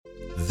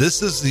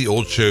This is the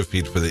old show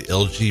feed for the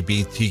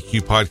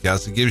LGBTQ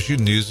podcast that gives you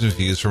news and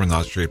views from a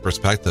not straight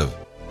perspective.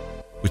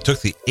 We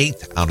took the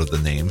 8th out of the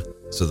name,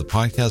 so the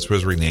podcast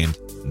was renamed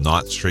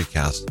Not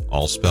Straightcast,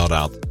 all spelled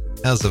out,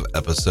 as of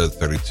episode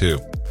 32.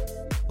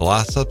 The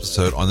last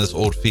episode on this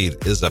old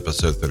feed is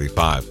episode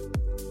 35.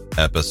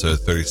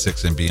 Episode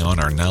 36 and beyond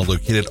are now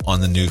located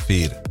on the new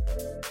feed.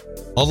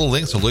 All the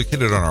links are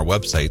located on our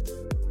website,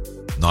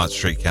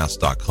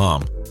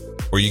 notstraightcast.com,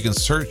 or you can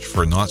search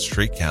for Not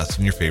Straightcast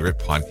in your favorite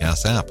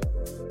podcast app.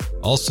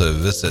 Also,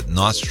 visit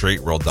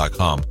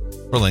notstraightworld.com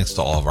for links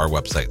to all of our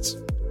websites.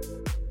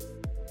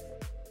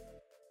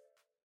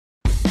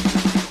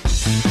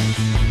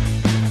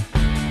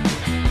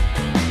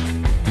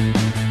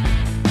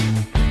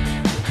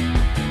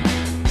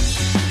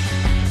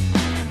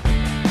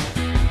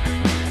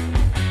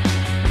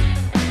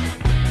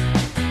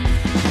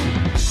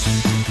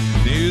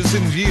 News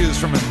and views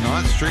from a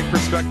not straight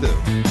perspective.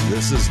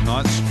 This is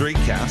Not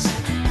Straightcast,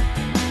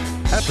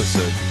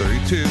 episode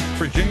 32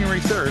 for January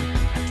 3rd,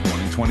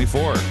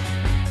 2024.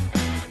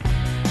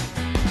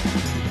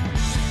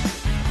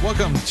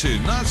 Welcome to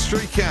Not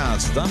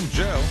Straightcast. I'm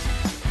Joe.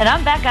 And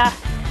I'm Becca.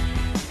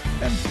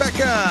 And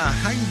Becca,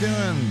 how you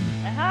doing?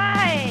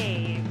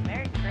 Hi.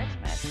 Merry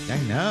Christmas. I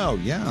know,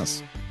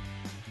 yes.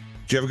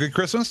 Did you have a good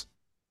Christmas?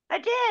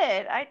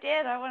 I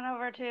did. I went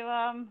over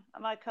to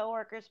my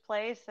coworker's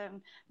place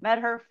and met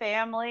her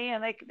family,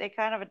 and they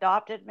kind of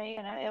adopted me,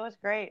 and it was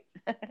great.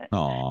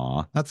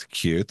 Aw, that's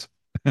cute.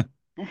 I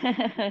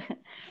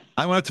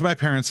went up to my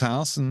parents'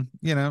 house, and,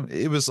 you know,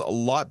 it was a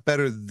lot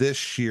better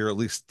this year, at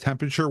least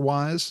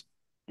temperature-wise.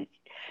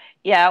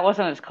 Yeah, it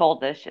wasn't as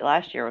cold this year.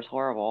 Last year was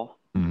horrible.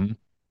 Mm-hmm.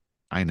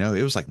 I know.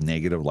 It was like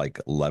negative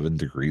 11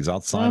 degrees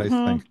outside, I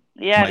think.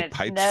 Yeah, My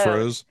pipes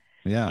froze.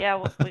 Yeah.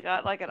 Yeah, we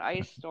got like an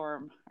ice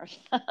storm or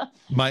something.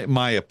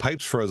 My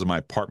pipes froze in my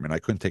apartment. I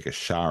couldn't take a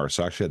shower,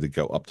 so I actually had to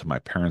go up to my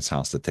parents'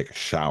 house to take a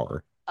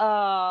shower.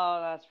 Oh,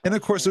 that's And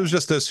of course, it was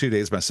just those 2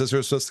 days. My sister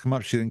was supposed to come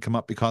up. She didn't come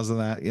up because of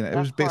that. You know, it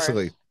was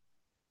basically,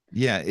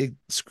 yeah, it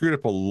screwed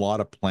up a lot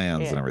of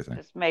plans and everything.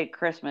 Just made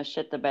Christmas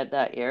shit the bed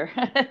that year.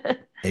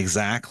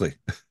 Exactly.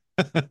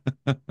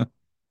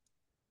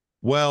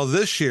 Well,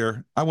 this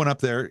year I went up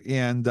there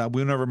and we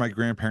went over to my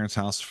grandparents'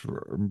 house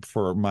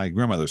for my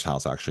grandmother's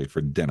house, actually,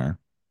 for dinner.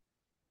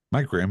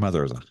 My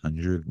grandmother is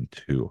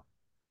 102.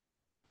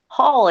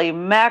 Holy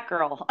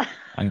mackerel.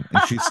 And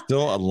she's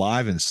still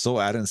alive and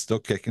still at it and still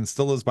kicking,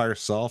 still lives by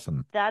herself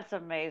and That's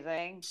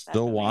amazing.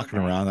 still walking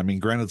around. I mean,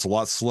 granted, it's a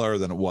lot slower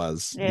than it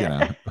was,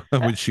 Yeah. you know,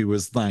 when she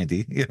was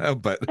 90, you know,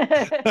 but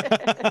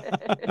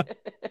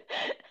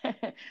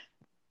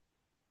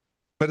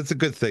but it's a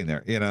good thing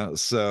there, you know.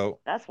 So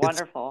That's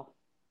wonderful.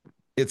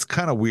 It's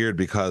kind of weird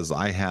because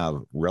I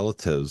have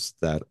relatives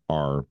that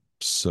are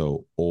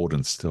so old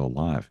and still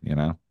alive, you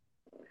know.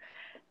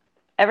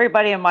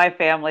 Everybody in my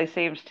family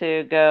seems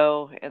to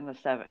go in their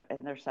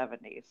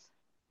 70s.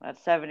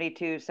 That's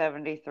 72,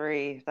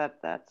 73.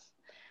 That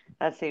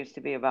seems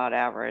to be about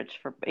average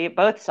for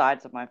both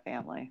sides of my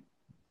family.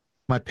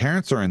 My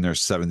parents are in their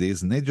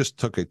 70s and they just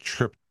took a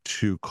trip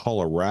to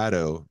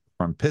Colorado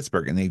from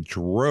Pittsburgh and they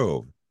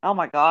drove. Oh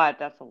my God,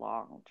 that's a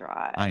long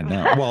drive. I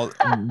know. Well,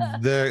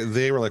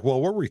 they were like, well,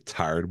 we're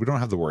retired. We don't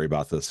have to worry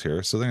about this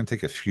here. So they're going to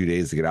take a few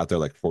days to get out there,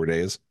 like 4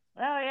 days.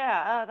 Oh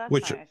yeah. Oh, that's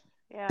Which nice.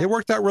 Yeah. it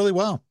worked out really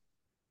well.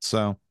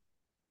 So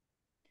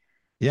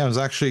yeah, I was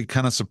actually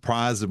kind of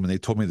surprised when they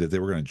told me that they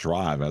were going to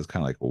drive. I was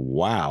kind of like,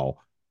 wow.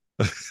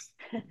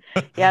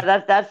 Yeah,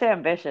 that's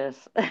ambitious.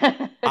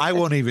 I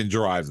won't even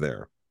drive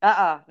there.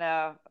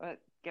 No.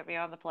 Get me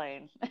on the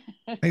plane.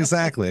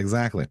 Exactly.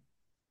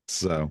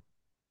 So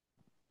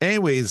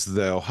anyways,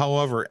 though,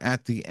 however,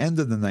 at the end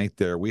of the night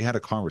there, we had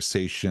a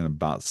conversation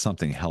about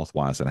something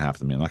health-wise that happened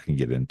to me. I'm not going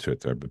to get into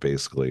it there, but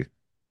basically,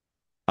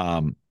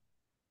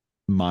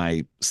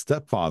 my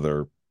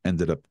stepfather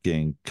ended up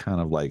getting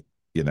kind of like,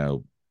 you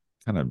know,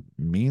 kind of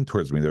mean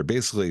towards me there.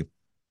 Basically,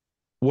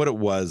 what it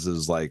was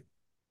is like,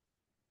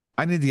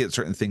 I need to get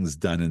certain things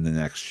done in the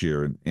next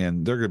year,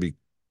 and they're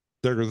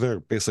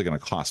basically going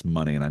to cost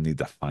money, and I need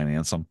to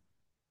finance them.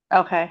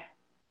 Okay.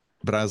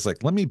 But I was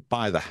like, let me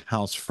buy the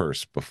house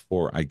first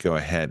before I go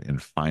ahead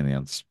and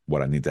finance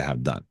what I need to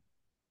have done.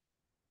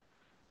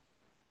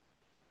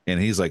 And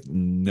he's like,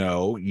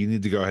 no, you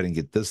need to go ahead and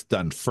get this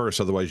done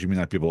first. Otherwise, you may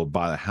not be able to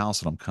buy the house.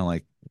 And I'm kind of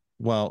like,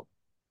 well,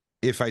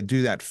 if I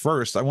do that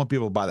first, I won't be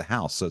able to buy the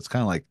house. So it's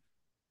kind of like,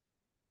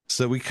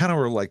 so we kind of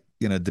were like,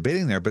 you know,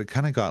 debating there, but it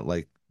kind of got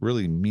like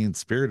really mean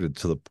spirited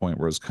to the point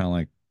where it's kind of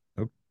like,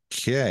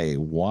 okay,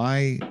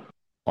 why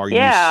are you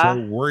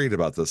so worried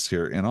about this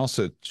here? And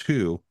also,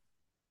 too,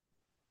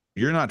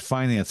 you're not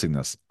financing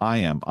this. I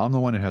am. I'm the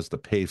one who has to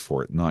pay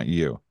for it, not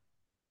you.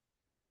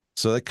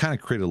 So that kind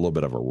of created a little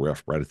bit of a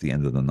rift right at the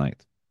end of the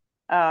night.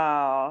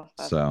 Oh.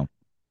 So.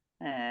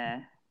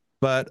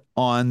 But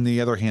on the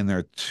other hand,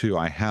 there too,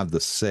 I have to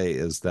say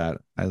is that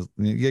I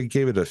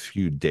gave it a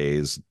few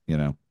days, you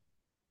know.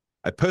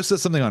 I posted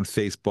something on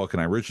Facebook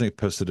and I originally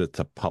posted it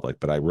to public,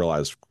 but I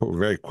realized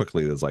very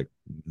quickly it's like,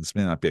 this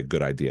may not be a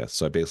good idea.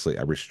 So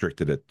I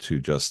restricted it to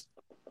just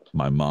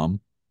my mom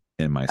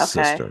and my Okay.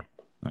 sister.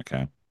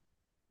 Okay.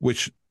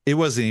 Which it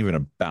wasn't even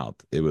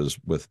about. It was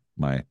with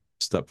my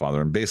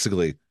stepfather. And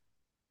basically,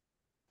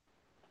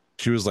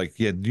 she was like,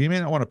 yeah, you may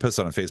not want to post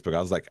it on Facebook.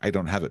 I was like, I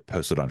don't have it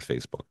posted on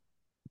Facebook,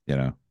 you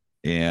know?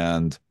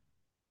 And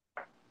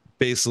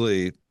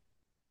basically,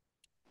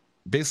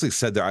 basically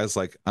said there, I was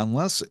like,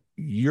 unless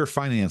you're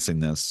financing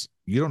this,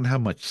 you don't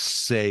have much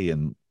say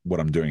in what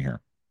I'm doing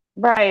here.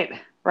 Right.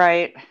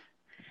 Right.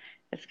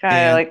 It's kind of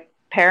And, like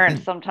parents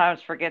and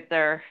sometimes forget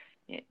their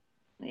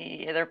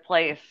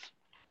place.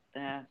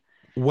 Yeah.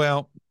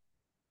 well,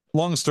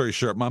 long story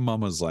short, my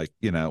mom was like,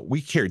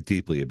 we care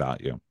deeply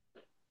about you.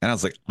 And I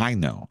was like, I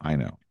know,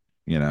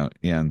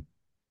 and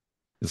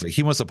it's like,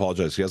 he must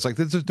apologize. I was like,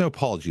 there's no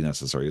apology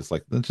necessary. It's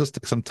like, let's just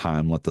take some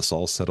time, let this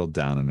all settle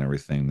down and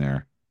everything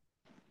there.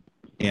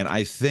 And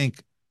I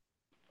think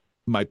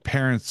my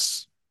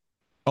parents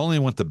only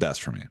want the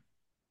best for me.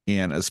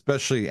 And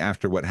especially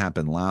after what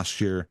happened last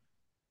year,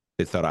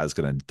 they thought I was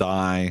going to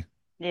die.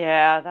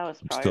 Yeah, that was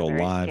I'm probably still very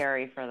alive.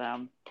 scary for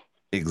them.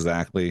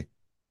 Exactly.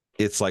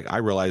 It's like, I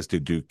realize they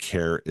do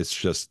care. It's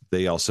just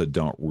they also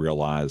don't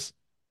realize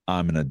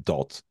I'm an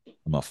adult.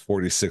 I'm a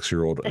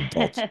 46-year-old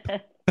adult.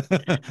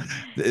 I,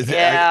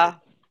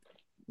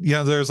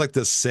 Yeah. there's like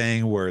this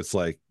saying where it's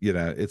like,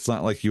 it's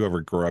not like you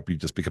ever grow up, you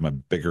just become a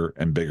bigger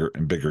and bigger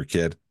and bigger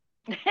kid.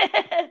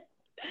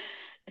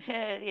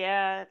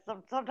 Yeah,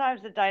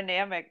 sometimes the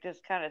dynamic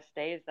just kind of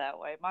stays that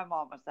way. My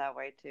mom was that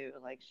way too.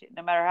 Like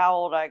no matter how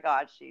old I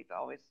got, she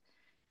always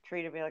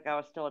treated me like I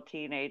was still a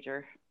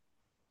teenager.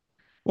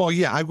 Well,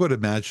 yeah, I would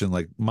imagine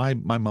like my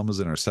mom was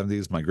in her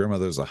 70s, my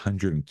grandmother's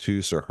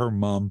 102, so her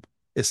mom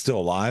is still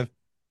alive.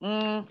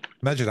 Mm.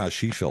 Imagine how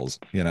she feels.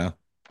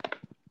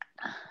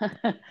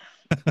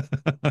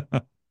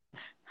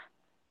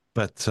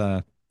 But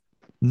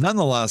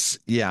nonetheless,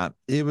 yeah,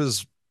 it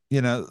was,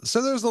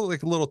 so there's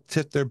like a little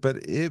tip there, but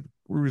it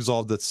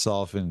resolved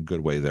itself in a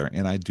good way there.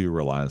 And I do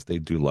realize they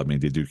do love me,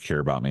 they do care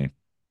about me.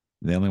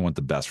 They only want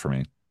the best for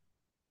me,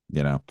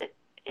 you know. They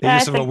Yeah, I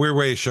just have a think weird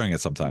way of showing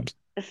it sometimes.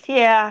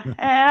 yeah,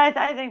 and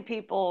I think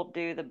people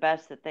do the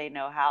best that they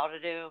know how to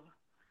do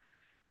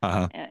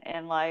Uh-huh.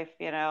 in life.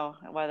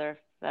 Whether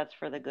that's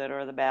for the good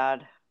or the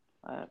bad.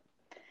 Uh,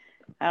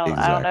 I don't know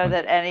Exactly.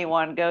 that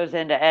anyone goes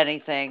into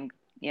anything,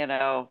 you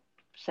know,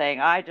 saying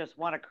I just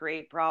want to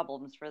create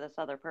problems for this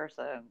other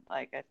person.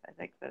 Like I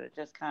think that it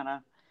just kind of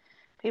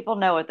people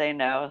know what they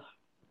know.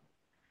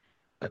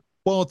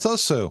 Well, it's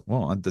also,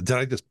 well, did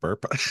I just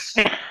burp?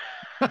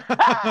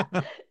 That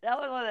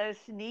was one of those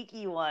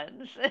sneaky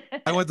ones.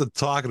 I went to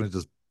talk and it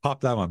just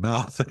popped out of my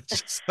mouth.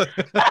 It's just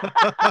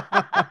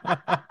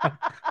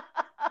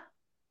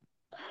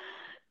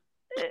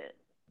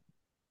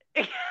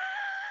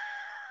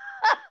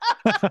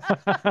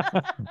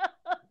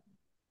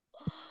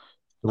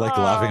like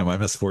laughing at Oh, my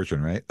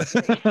misfortune, right?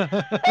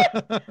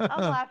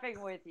 I'm laughing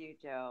with you,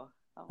 Joe.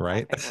 I'm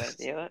Right? laughing with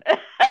you.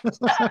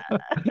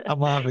 I'm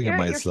laughing at You're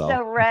myself.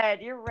 so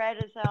red. You're red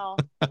as hell.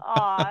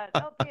 Aw,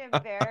 don't be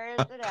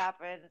embarrassed. It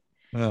happens.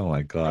 Oh my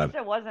At least God.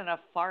 it wasn't a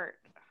fart.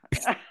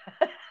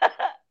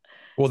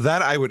 Well,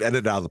 that I would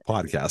edit out of the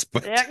podcast,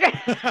 but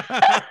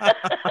Yeah.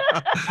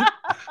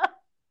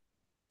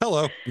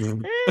 hello.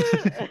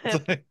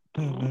 It's like-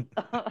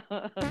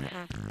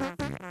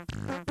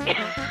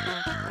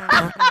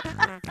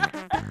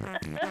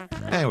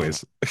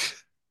 anyways,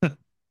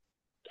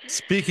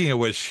 speaking of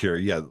which, here,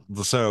 yeah.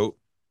 So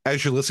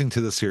as you're listening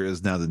to this, here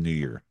is now the new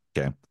year.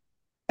 Okay.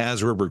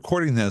 As we're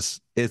recording this,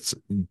 it's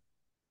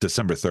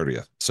December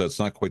 30th. So it's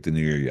not quite the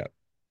new year yet.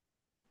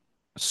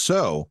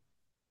 So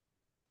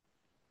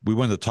we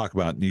wanted to talk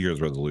about New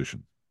Year's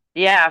resolution.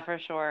 Yeah, for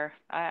sure.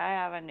 I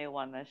have a new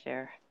one this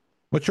year.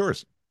 What's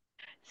yours?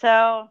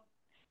 So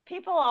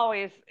people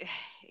always,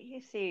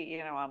 you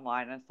see,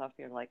 online and stuff,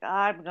 you're like,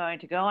 I'm going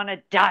to go on a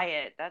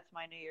diet. That's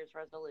my New Year's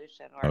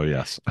resolution. Oh,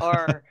 yes.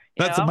 Or,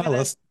 That's on I'm my going to,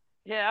 list.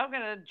 yeah, I'm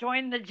going to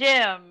join the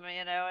gym,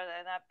 and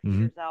that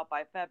Hmm. peters out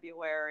by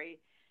February.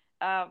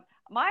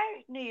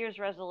 My New Year's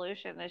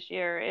resolution this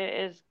year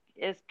is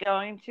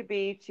going to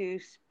be to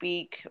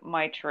speak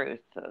my truth,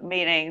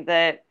 meaning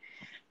that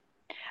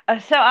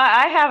so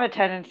I have a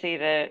tendency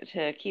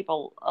to keep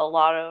a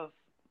lot of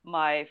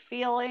my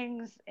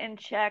feelings in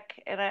check,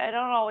 and I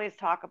don't always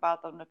talk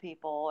about them to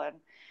people,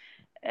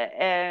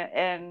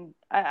 and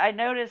I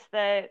notice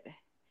that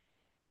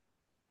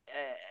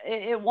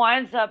it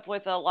winds up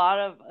with a lot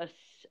of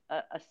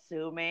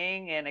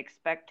assuming and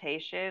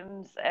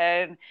expectations,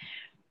 and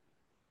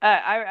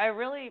I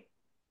really,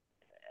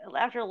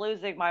 after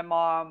losing my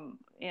mom,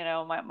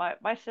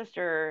 my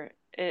sister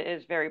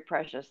is very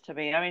precious to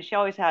me. I mean, she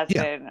always has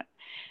Yeah. been.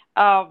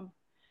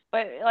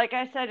 But like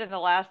I said in the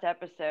last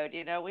episode,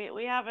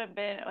 we haven't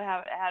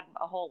had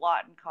a whole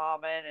lot in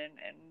common,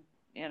 and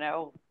you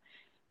know,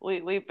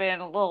 we've been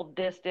a little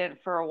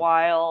distant for a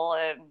while,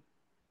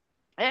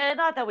 and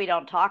not that we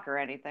don't talk or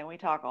anything, we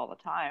talk all the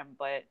time,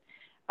 but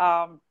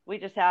we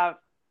just have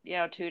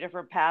two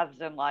different paths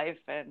in life,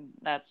 and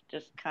that's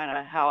just kind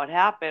of how it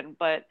happened.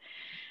 But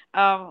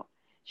um,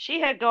 she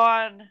had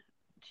gone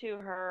to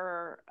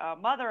her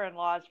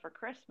mother-in-law's for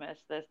Christmas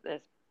this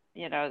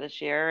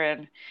this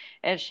year,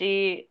 and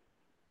she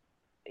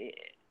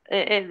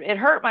it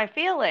hurt my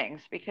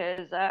feelings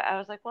because I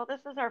was like, well,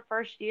 this is our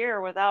first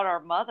year without our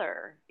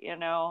mother.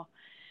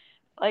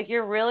 Like,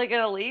 you're really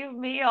gonna leave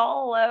me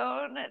all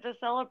alone to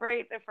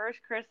celebrate the first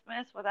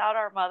Christmas without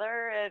our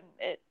mother?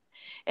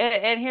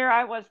 And here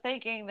I was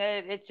thinking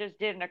that it just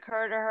didn't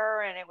occur to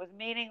her and it was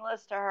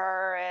meaningless to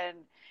her, and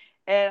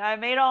I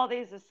made all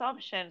these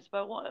assumptions.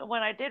 But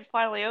when I did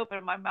finally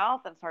open my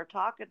mouth and start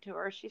talking to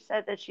her, she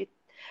said that she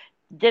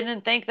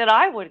didn't think that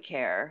I would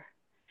care,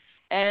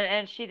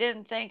 and she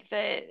didn't think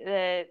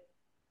that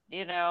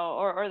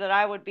or that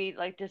I would be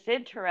like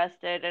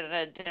disinterested, and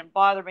it didn't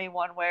bother me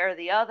one way or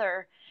the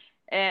other.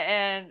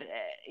 And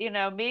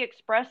me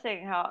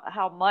expressing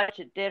how much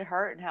it did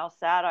hurt and how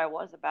sad I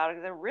was about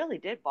it, it really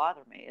did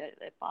bother me.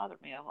 It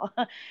bothered me a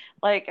lot.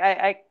 Like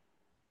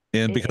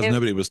And because if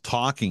nobody was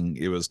talking,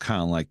 it was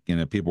kind of like,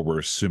 people were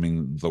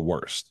assuming the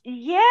worst.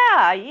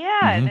 yeah,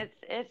 yeah, and Hmm.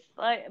 it's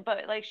like,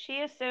 but like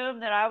she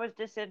assumed that I was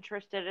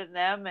disinterested in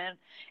them,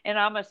 and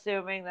I'm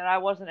assuming that I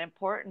wasn't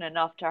important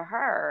enough to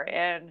her.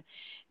 And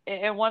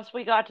once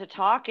we got to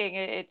talking,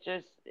 it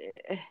just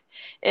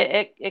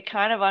it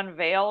kind of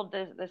unveiled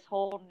this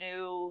whole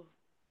new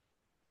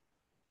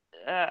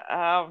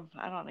I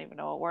don't even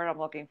know what word I'm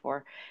looking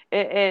for.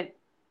 It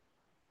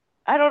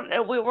I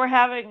don't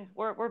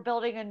we're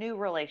building a new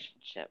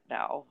relationship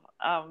now.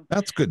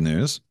 That's good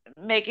news.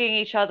 Making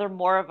each other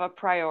more of a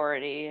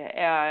priority,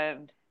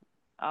 and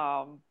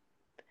um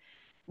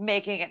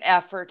making an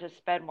effort to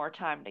spend more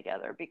time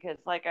together, because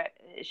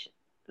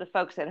the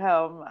folks at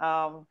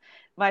home,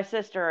 my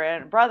sister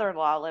and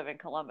brother-in-law live in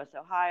Columbus,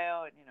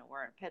 Ohio, and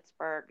we're in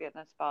Pittsburgh, and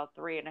that's about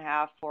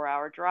 3.5, 4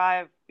 hour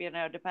drive,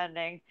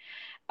 depending.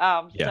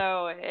 Yeah.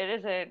 So it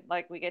isn't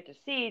like we get to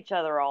see each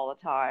other all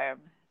the time.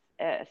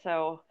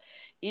 So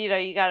you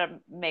got to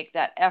make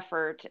that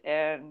effort,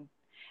 and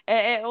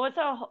it was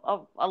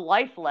a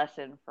life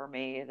lesson for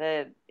me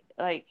that,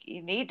 like,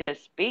 you need to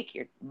speak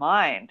your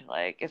mind.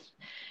 Like,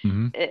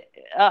 Hmm.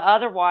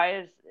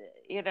 otherwise,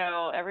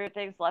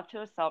 everything's left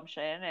to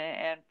assumption,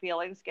 and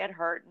feelings get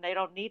hurt and they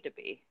don't need to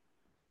be.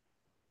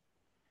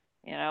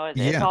 It's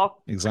Yeah,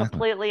 all exactly.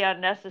 completely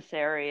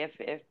unnecessary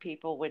if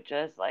people would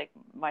just, like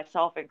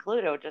myself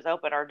included, would just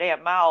open our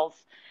damn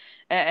mouths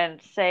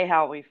and say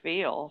how we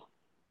feel,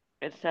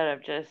 instead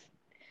of just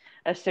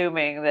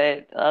assuming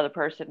that the other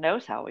person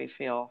knows how we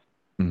feel.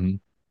 Hmm.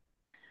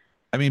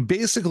 I mean,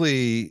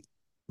 basically,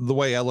 the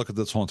way I look at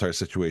this whole entire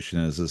situation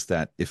is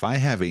that if I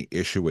have a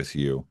issue with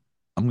you,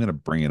 I'm going to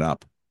bring it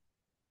up.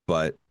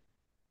 But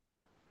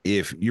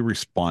if you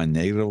respond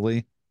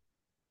negatively,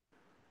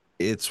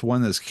 it's one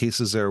of those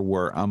cases there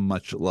where I'm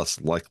much less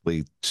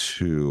likely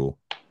to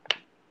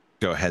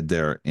go ahead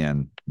there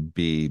and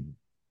be,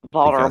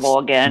 I guess, Vulnerable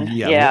again.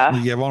 yeah, Yeah.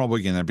 yeah, vulnerable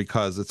again there,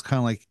 because it's kind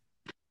of like,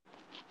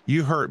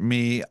 you hurt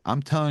me.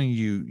 I'm telling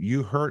you,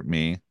 you hurt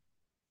me.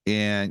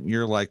 And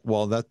you're like,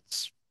 well,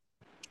 that's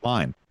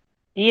fine.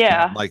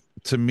 And Yeah. like,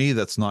 to me,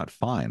 that's not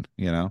fine.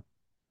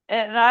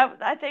 And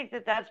I think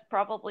that that's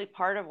probably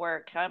part of where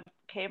it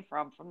came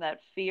from that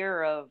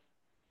fear of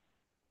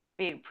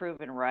being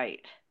proven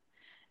right.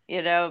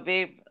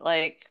 Being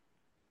like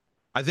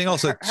I think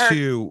also her.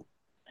 too,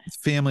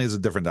 family is a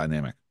different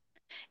dynamic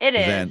It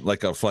is. than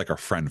like a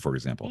friend, for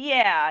example.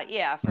 Yeah,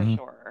 yeah, for Hmm.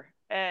 sure.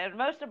 And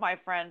most of my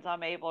friends,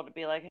 I'm able to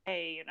be like,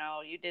 hey,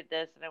 you did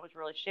this and it was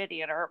really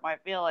shitty and it hurt my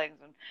feelings,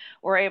 and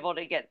we're able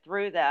to get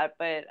through that.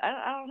 But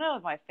I don't know.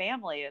 With my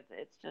family,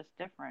 it's just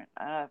different.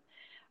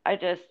 I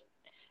just,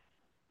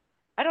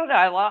 I don't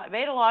know.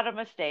 Made a lot of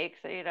mistakes.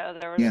 There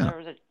was Yeah. there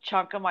was a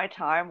chunk of my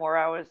time where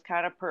I was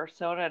kind of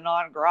persona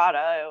non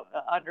grata,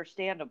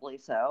 understandably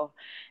so,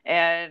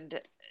 and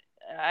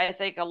I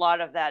think a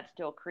lot of that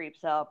still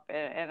creeps up,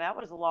 and that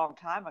was a long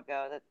time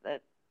ago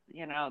that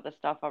the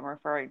stuff I'm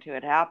referring to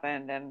had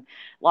happened, and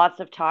lots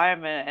of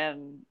time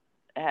and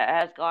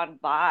has gone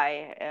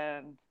by,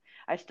 and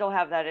I still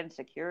have that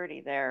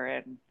insecurity there,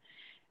 and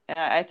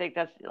I think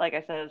that's, like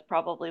I said, is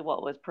probably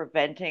what was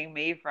preventing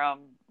me from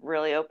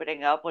really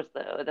opening up, was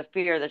the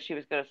fear that she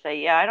was going to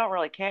say, yeah, I don't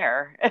really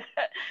care.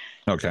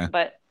 Okay.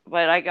 But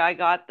I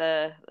got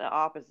the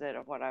opposite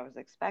of what I was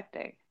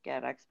expecting.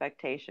 Again,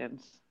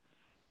 expectations.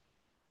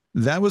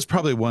 That was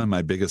probably one of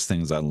my biggest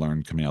things I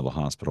learned coming out of the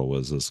hospital,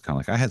 was this kind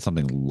of like, I had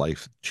something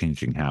life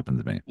changing happen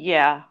to me.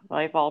 Yeah,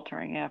 life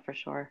altering. Yeah, for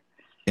sure.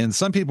 And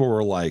some people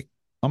were like,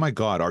 oh my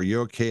God, are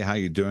you okay? How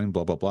you doing?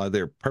 Blah, blah, blah.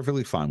 They're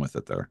perfectly fine with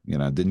it there.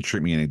 Didn't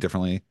treat me any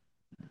differently.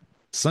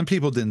 Some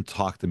people didn't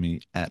talk to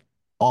me at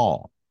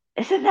all.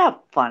 Isn't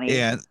that funny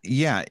And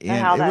yeah, and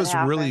how it that was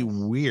really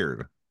happens?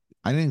 weird.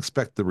 I didn't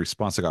expect the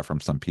response I got from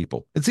some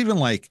people. It's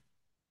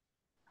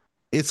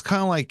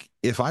kind of like,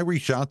 if I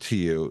reach out to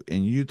you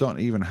and you don't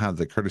even have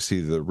the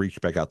courtesy to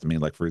reach back out to me,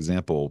 like, for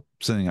example,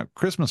 sending out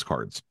Christmas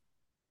cards.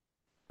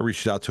 I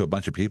reached out to a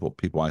bunch of people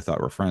I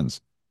thought were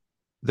friends.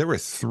 There were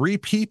three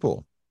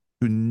people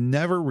who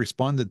never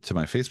responded to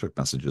my Facebook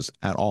messages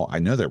at all. I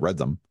know they read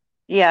them.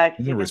 Yeah, I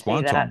you didn't can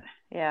see respond to that. them.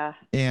 Yeah.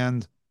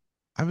 And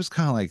I was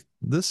kind of like,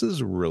 this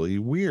is really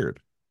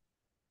weird.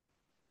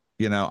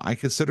 I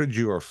considered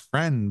you a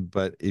friend,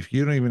 but if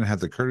you don't even have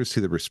the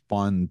courtesy to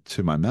respond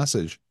to my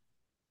message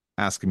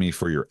asking me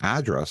for your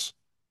address,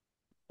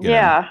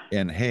 Yeah.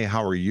 and hey,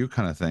 how are you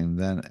kind of thing,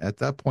 then at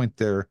that point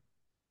there,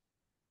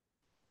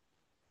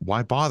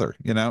 why bother?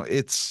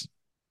 It's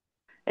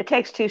It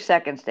takes 2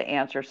 seconds to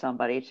answer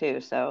somebody too.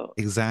 So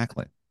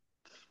exactly.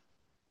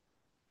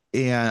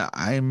 And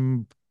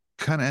I'm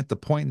kind of at the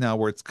point now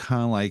where it's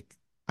kind of like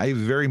I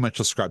very much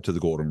subscribe to the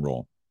golden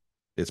rule.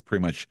 It's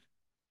pretty much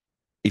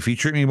if you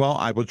treat me well,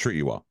 I will treat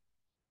you well.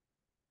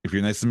 If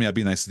you're nice to me, I'll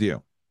be nice to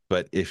you.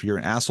 But if you're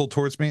an asshole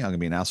towards me, I'm gonna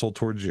be an asshole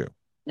towards you.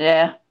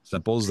 yeah.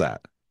 Simple as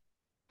that.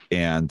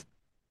 And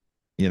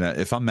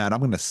if I'm mad,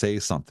 I'm gonna say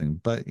something.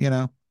 But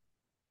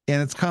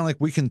and it's kind of like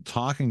we can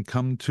talk and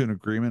come to an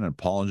agreement, an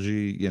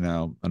apology,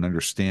 an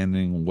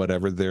understanding,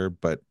 whatever there.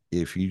 But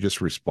if you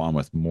just respond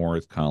with more,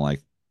 it's kind of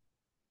like,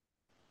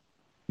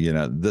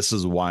 this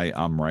is why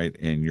I'm right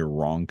and you're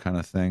wrong kind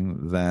of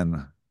thing,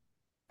 then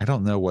I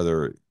don't know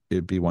whether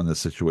it'd be one of the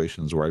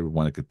situations where I would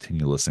want to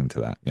continue listening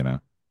to that.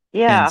 And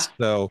Yeah.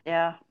 so,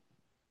 Yeah.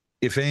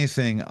 if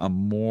anything, I'm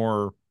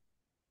more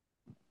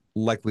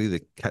likely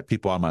to cut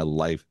people out of my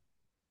life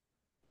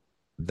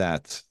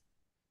that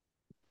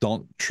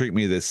don't treat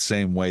me the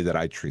same way that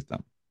I treat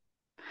them.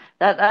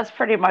 That's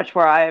pretty much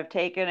where I have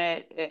taken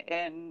it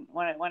in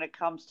when it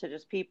comes to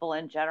just people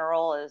in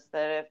general is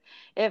that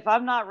if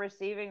I'm not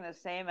receiving the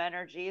same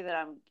energy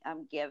that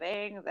I'm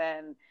giving,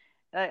 then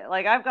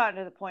like I've gotten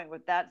to the point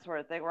with that sort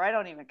of thing where I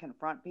don't even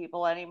confront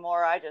people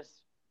anymore. I just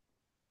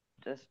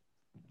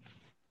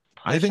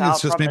I push think it's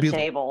out just from the maybe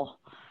table.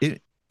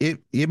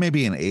 it may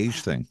be an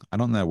age thing. I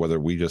don't know whether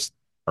we just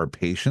our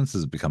patience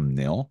has become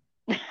nil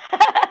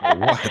or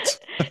what.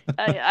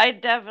 I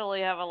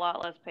definitely have a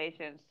lot less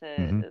patience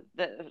Hmm.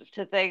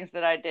 to things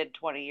that I did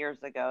 20 years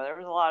ago. There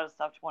was a lot of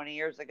stuff 20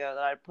 years ago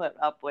that I put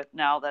up with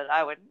now that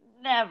I would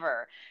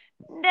never,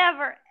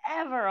 never,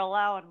 ever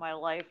allow in my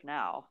life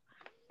now.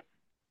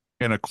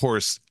 And of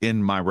course,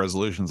 in my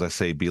resolutions, I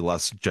say be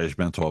less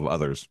judgmental of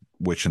others,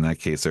 which in that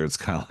case, there it's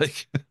kind of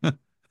like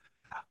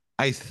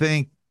I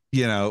think,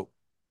 you know,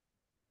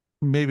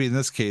 maybe in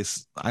this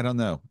case, I don't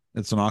know.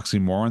 It's an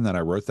oxymoron that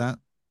I wrote that.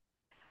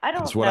 I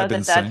It's don't what know I've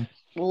been that that's saying.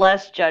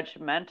 less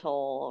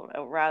judgmental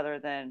rather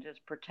than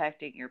just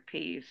protecting your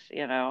peace.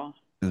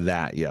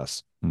 That,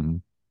 yes.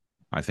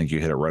 I think you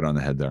hit it right on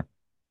the head there.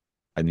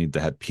 I need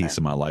to have Uh, peace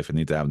in my life. I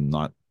need to have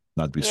not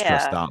be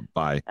stressed yeah, out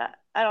by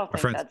I don't my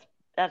think friends.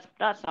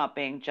 that's not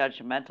being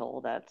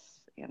judgmental. That's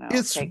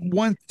It's take.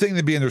 one thing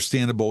to be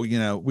understandable,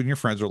 when your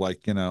friends are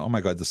like, oh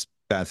my God, this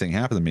bad thing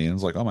happened to me. And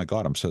it's like, oh my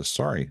God, I'm so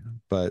sorry.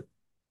 But,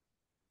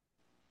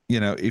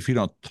 if you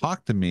don't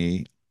talk to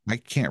me, I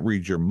can't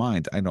read your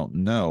mind. I don't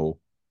know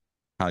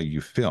how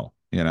you feel.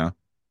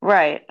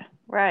 Right,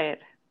 right.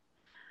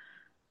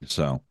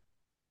 So,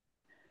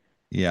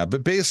 yeah.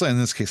 But basically, in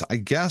this case, I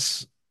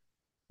guess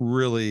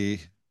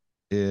really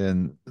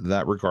in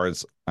that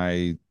regards,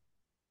 I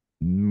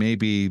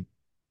maybe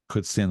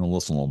could stand to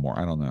listen a little more.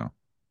 I don't know,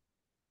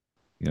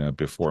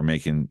 before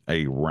making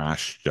a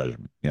rash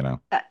judgment.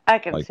 I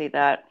can Like, see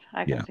that.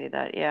 I can yeah. see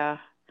that. Yeah.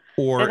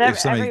 Or Because if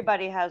somebody,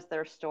 everybody has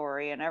their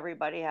story and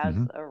everybody has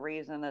Mhm. a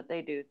reason that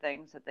they do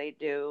things that they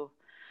do.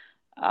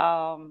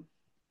 Um,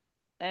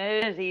 and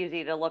it is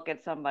easy to look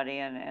at somebody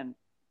and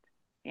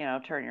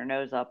turn your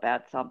nose up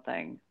at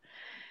something.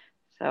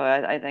 So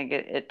I think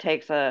it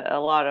takes a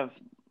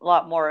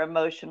lot more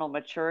emotional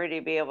maturity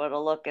to be able to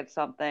look at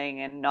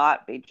something and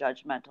not be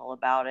judgmental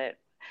about it.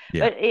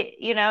 Yeah. But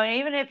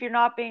even if you're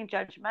not being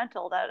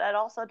judgmental, that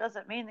also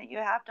doesn't mean that you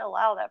have to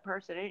allow that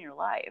person in your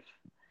life.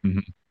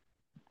 Mhm.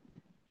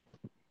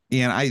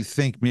 And I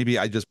think maybe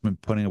I just been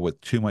putting up with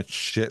too much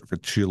shit for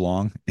too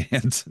long.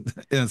 And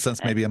in a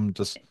sense, Eh, maybe I'm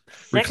just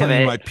Sick of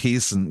reclaiming my it.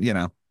 peace. And,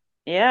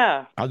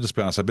 Yeah, I'll just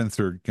be honest, I've been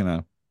through,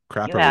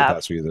 crap you over the have.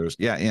 past few years.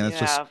 Yeah. And You it's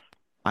just, have.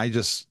 I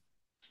just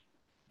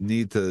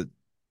need to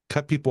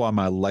cut people out of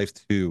my life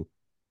who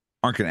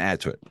aren't going to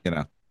add to it.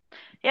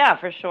 Yeah,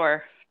 for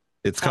sure.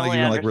 It's kind of like Totally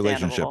even like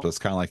relationships. understandable. It's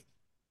kind of like,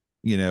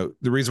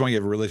 the reason why you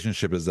have a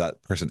relationship is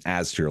that person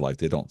adds to your life.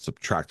 They don't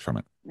subtract from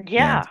it. And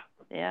Yeah,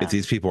 if yeah,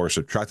 these people are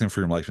subtracting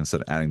from your life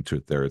instead of adding to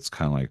it there, it's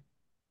kind of like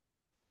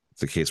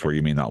it's a case where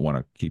you may not want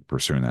to keep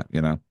pursuing that.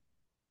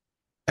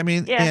 I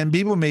mean, yeah. and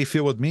people may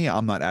feel with me,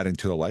 I'm not adding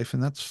to the life,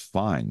 and that's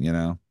fine.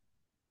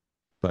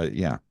 But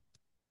yeah,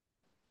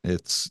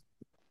 it's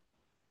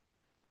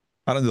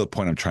I don't know the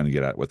point I'm trying to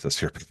get at with this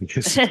here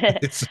because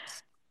it's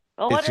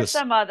Well, it's what are just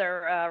some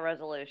other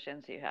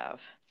resolutions you have?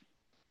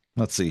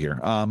 let's see here.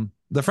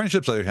 The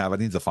friendships I have, I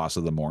need to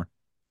foster them more.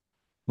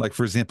 Like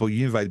for example,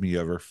 you invited me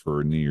over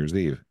for New Year's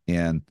Eve,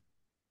 and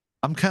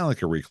I'm kind of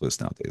like a recluse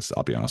nowadays.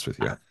 I'll be honest with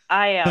you.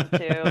 I am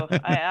too.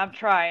 I'm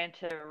trying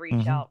to reach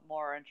Hmm. out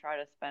more and try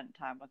to spend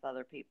time with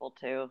other people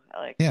too.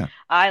 Like Yeah,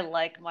 I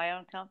like my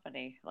own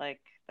company.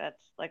 Like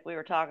that's like we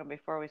were talking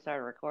before we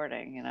started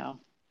recording.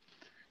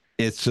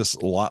 it's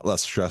just a lot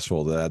less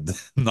stressful to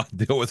not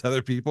deal with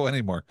other people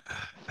anymore.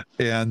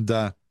 And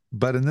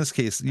but in this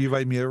case, you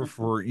invited me over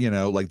for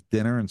like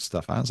dinner and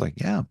stuff. I was like,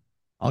 yeah,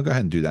 I'll go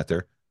ahead and do that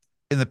there.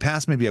 in the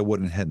past, maybe I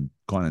wouldn't have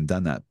gone and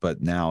done that,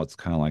 but now it's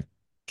kind of like,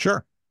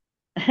 sure.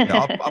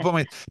 Yeah, I'll put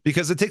my,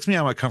 because it takes me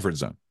out of my comfort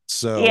zone.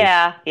 So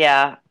Yeah,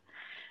 yeah.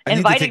 I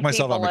need to take Inviting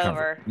myself out of people my comfort.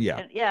 over, Yeah.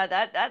 and yeah,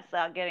 that's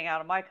getting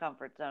out of my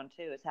comfort zone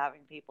too. Is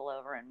having people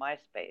over in my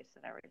space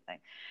and everything.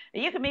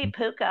 You can meet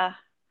Puka.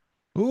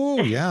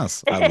 Oh,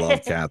 yes. I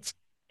love cats.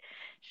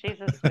 She's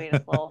the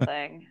sweetest little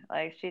thing.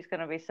 Like she's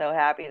gonna be so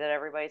happy that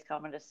everybody's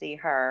coming to see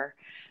her.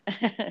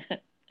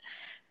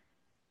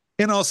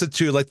 And also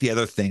too, like the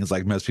other things,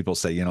 like most people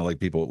say, like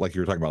people, like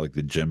you were talking about, like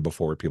the gym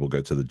before, people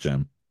go to the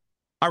gym.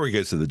 I already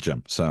go to the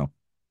gym, so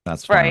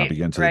that's fine. I'll Right, be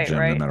going to the right,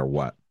 gym no right. matter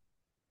what.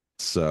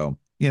 So,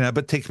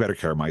 but take better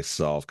care of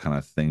myself, kind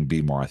of thing.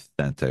 Be more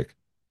authentic,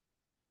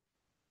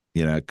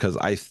 because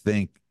I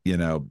think,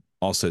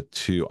 also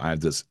too, I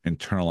have this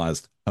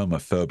internalized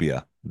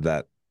homophobia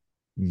that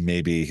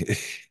maybe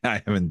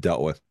I haven't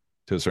dealt with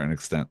to a certain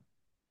extent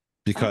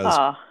because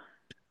Oh,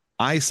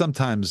 I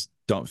sometimes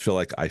don't feel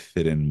like I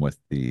fit in with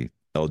the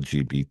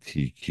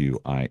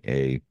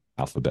LGBTQIA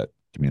alphabet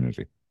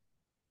community.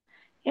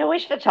 yeah. We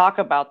should talk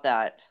about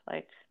that,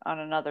 like on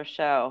another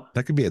show.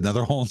 That could be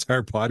another whole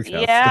entire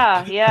podcast.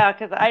 Yeah, yeah.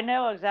 Because I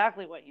know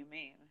exactly what you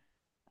mean.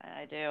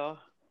 I do.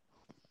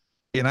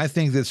 And I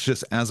think that's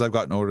just as I've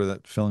gotten older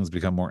that feelings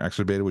become more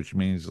exacerbated,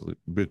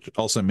 which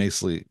also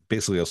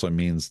basically also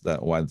means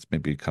that why it's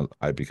maybe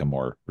I become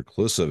more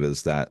reclusive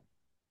is that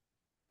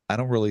I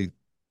don't really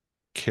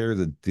care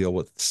to deal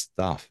with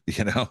stuff,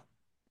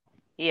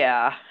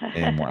 Yeah.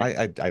 anymore.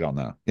 I don't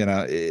know.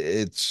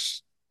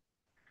 It's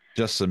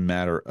just a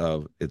matter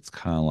of it's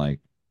kind of like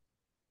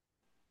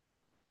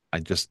I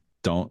just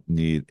don't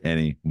need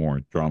any more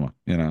drama,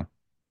 Well,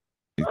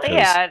 because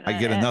yeah, I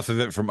get enough of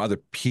it from other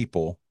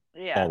people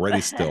yeah.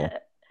 already still.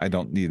 I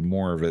don't need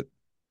more of it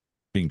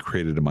being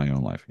created in my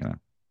own life.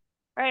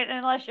 Right,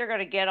 unless you're going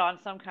to get on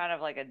some kind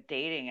of like a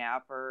dating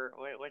app or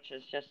which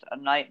is just a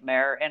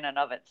nightmare in and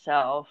of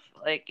itself.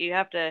 Like you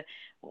have to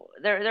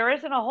there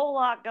isn't a whole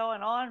lot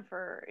going on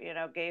for,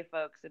 gay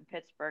folks in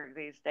Pittsburgh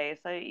these days.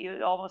 So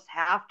you almost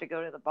have to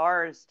go to the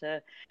bars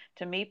to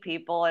meet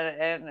people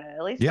and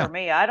at least for Yeah.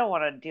 me, I don't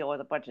want to deal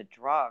with a bunch of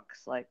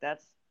drunks. Like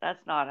that's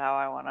not how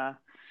I want to,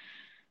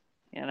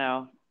 you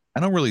know. I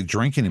don't really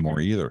drink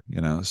anymore either,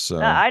 No, so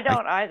I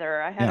don't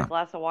either. I had a yeah,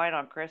 glass of wine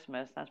on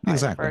Christmas. That's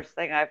probably the exactly. first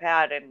thing I've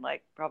had in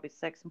like probably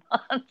 6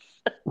 months.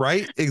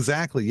 Right?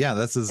 Exactly. Yeah,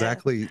 that's Yeah.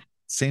 exactly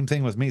same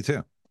thing with me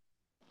too.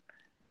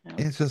 Yeah.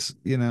 It's just,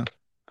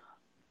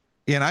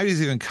 and I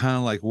was even kind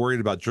of like worried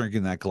about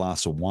drinking that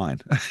glass of wine.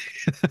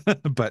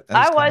 But I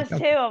was I kind of was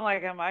like, too. okay, I'm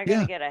like, am I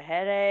gonna yeah. get a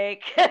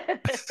headache?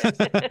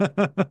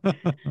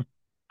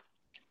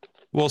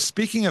 Well,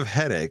 speaking of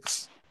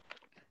headaches,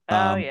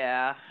 Oh um,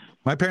 yeah.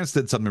 my parents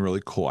did something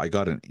really cool. I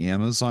got an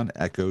Amazon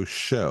Echo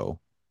Show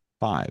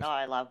Oh, 5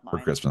 I love for mine.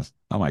 Christmas.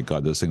 Oh my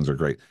God, those things are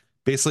great.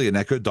 Basically, an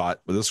Echo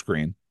Dot with a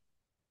screen.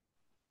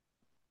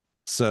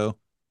 So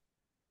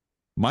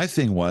my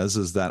thing was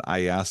is that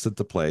I asked it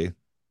to play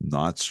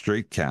Not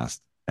Straight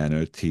Cast,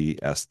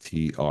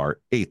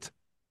 NOTSTR8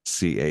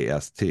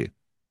 CAST.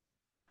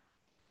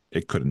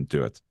 It couldn't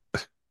do it.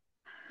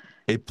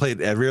 It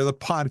played every other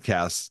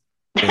podcast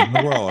in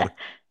the world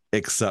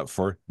except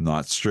for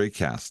Not Straight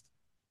Cast.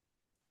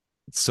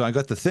 So I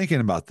got to thinking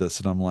about this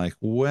and I'm like,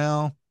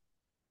 well,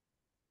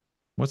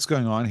 what's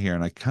going on here?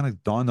 And I kind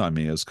of dawned on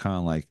me, it was kind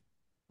of like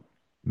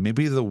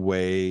maybe the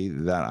way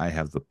that I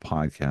have the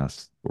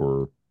podcast,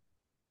 or,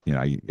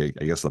 I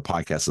guess the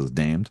podcast is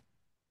named,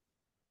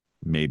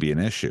 may be an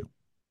issue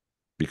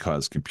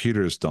because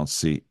computers don't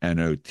see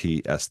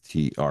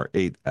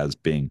NOTSTR8 as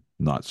being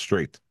not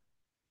straight.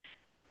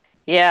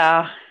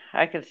 Yeah,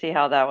 I could see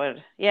how that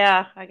would.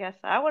 Yeah, I guess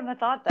I wouldn't have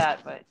thought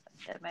that, but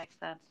it makes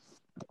sense.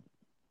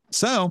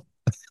 So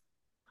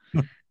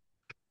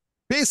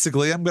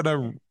basically, I'm going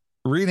to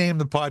rename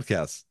the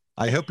podcast.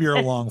 I hope you're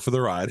along for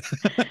the ride.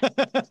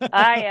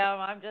 I am.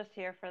 I'm just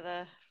here for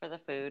the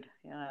food,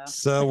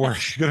 So we're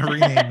going to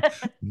rename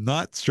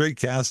Not Straight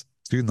Cast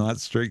to Not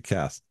Straight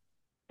Cast.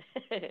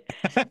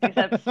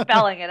 Except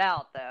spelling it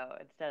out though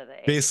instead of the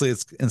eight. Basically,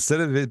 it's instead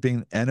of it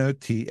being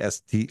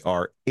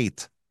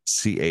NOTSTR8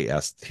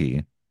 CAST,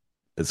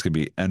 it's going to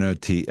be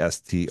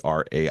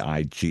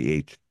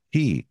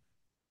NOTSTRAIGHT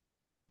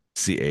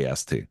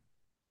CAST,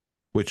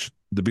 which,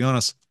 to be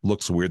honest,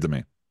 looks weird to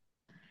me.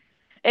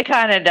 It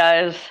kind of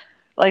does.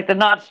 Like the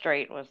not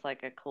straight was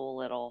like a cool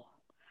little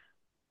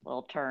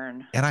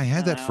turn, And I you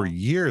had that for know.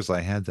 years.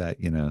 I had that,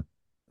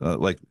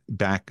 like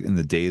back in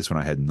the days when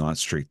I had Not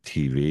Straight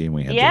TV and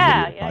we had the Yeah,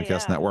 Video yeah, Podcast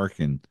yeah. Network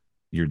and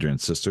you're doing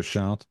Sister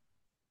Shout.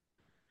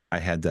 I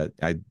had that,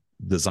 I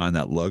designed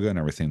that logo and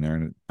everything there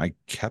and I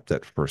kept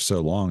it for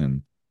so long.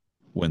 And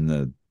when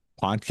the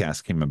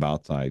podcast came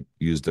about, I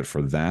used it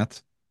for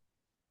that.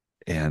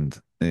 And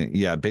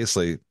yeah,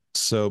 basically,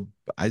 so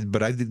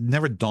but it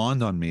never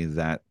dawned on me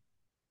that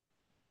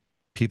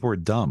people are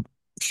dumb.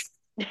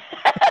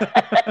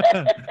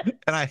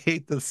 And I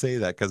hate to say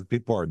that because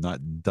people are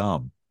not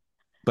dumb,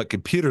 but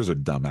computers are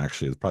dumb,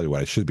 actually, is probably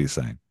what I should be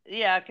saying.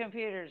 Yeah,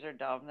 computers are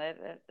dumb.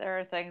 There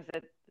are things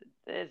that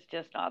it's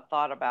just not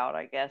thought about,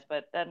 I guess.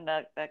 But then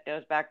that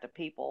goes back to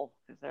people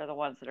because they're the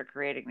ones that are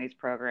creating these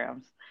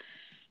programs.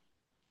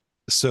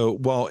 So,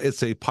 well,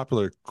 it's a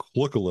popular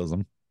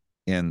colloquialism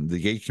in the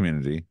gay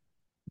community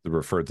to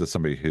refer to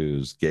somebody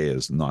who's gay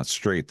as not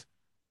straight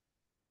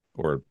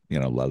or,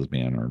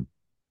 lesbian or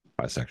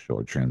bisexual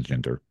or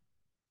transgender.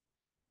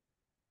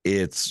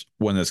 It's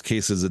one of those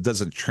cases it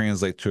doesn't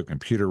translate to a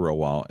computer real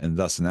well. And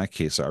thus, in that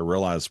case, I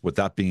realized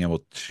without being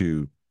able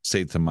to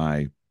say to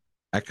my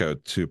Echo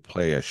to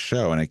play a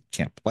show, and I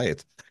can't play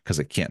it because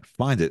I can't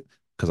find it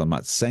because I'm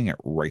not saying it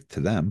right to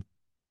them.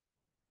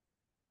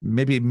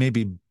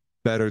 Maybe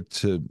better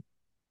to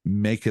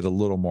make it a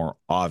little more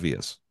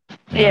obvious.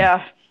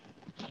 Yeah.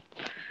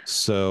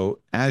 So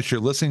as you're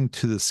listening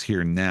to this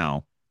here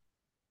now,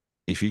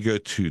 if you go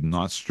to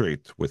not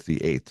straight with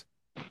the 8,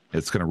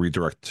 it's going to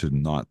redirect to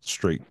not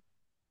straight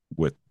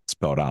with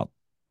spelled out.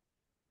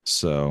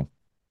 So,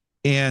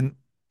 and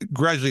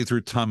gradually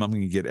through time, I'm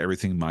going to get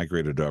everything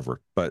migrated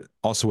over. But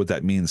also what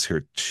that means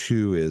here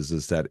too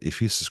is that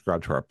if you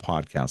subscribe to our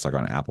podcast, like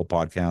on Apple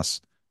Podcasts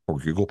or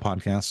Google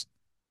Podcasts,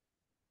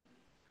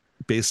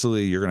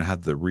 basically you're going to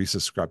have to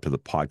resubscribe to the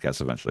podcast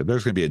eventually.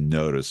 There's going to be a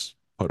notice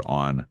put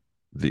on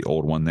the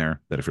old one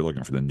there that if you're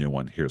looking for the new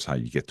one, here's how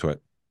you get to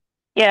it.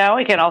 Yeah,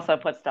 we can also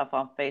put stuff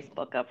on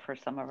Facebook up for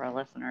some of our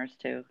listeners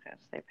too, because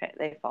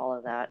they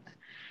follow that.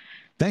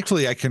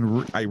 Thankfully, I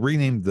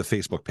renamed the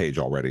Facebook page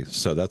already,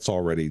 so that's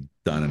already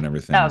done and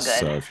everything. Oh, good.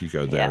 So if you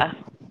go there,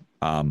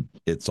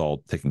 it's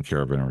all taken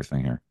care of and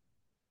everything here.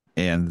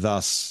 And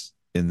thus,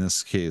 in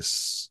this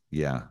case,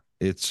 yeah,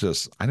 it's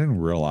just I didn't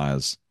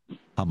realize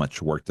how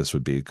much work this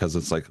would be because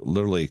it's like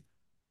literally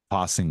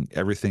tossing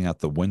everything out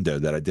the window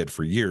that I did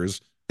for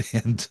years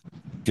and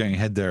going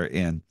ahead there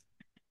and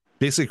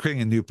basically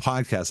creating a new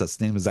podcast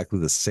that's named exactly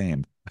the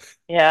same.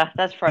 Yeah,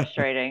 that's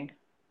frustrating.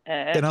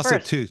 And also,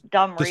 too,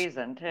 dumb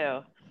reason,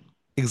 too.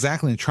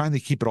 Exactly. And trying to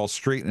keep it all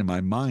straight in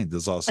my mind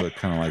is also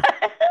kind of like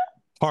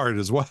hard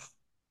as well.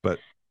 But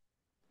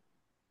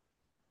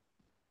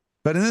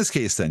in this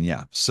case, then,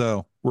 yeah.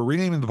 So we're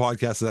renaming the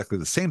podcast exactly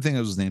the same thing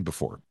as was named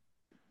before.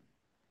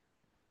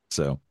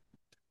 So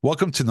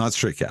welcome to Not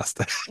Straight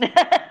Cast.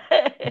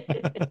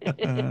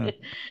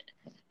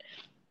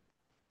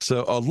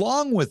 So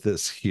along with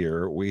this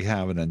here, we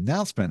have an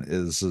announcement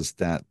is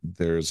that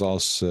there's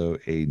also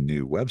a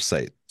new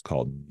website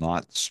called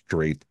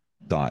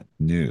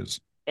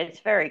notstraight.news. It's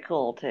very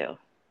cool too.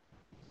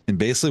 And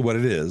basically what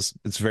it is,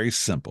 it's very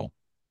simple.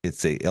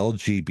 It's a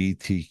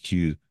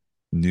LGBTQ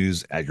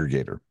news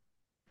aggregator.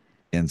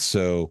 And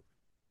so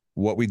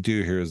what we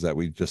do here is that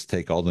we just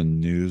take all the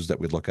news that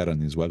we look at on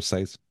these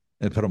websites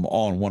and put them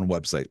all on one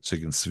website so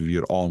you can view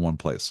it all in one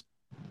place.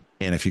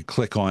 And if you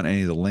click on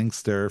any of the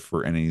links there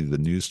for any of the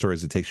news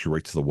stories, it takes you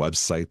right to the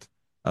website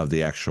of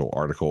the actual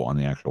article on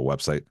the actual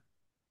website.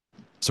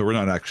 So we're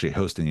not actually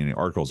hosting any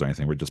articles or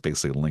anything. We're just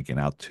basically linking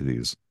out to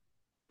these.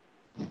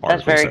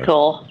 That's very there.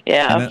 Cool.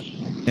 Yeah.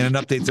 And it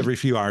updates every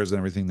few hours and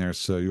everything there.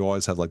 So you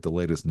always have like the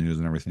latest news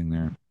and everything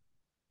there.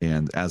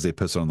 And as they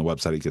post it on the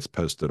website, it gets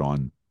posted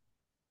on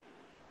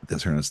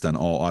this here and it's done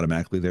all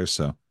automatically there.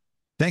 So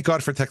thank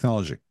God for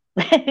technology.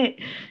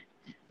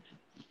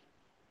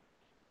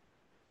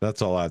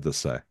 That's all I have to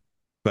say.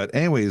 But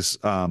anyways,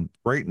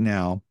 right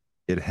now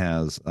it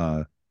has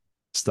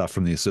stuff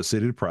from the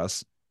Associated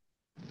Press,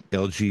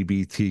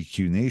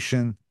 LGBTQ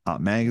Nation,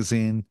 Hot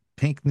Magazine,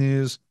 Pink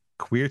News,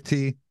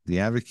 Queerty,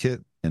 The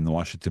Advocate, and the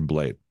Washington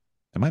Blade.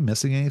 Am I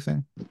missing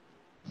anything?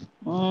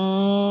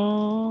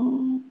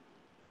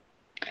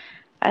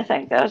 I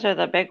think those are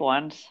the big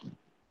ones.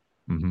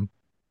 Mm-hmm.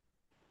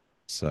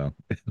 So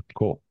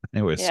cool.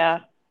 Anyways. Yeah.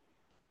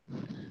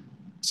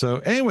 So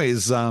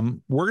anyways,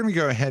 we're going to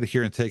go ahead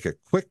here and take a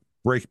quick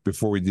break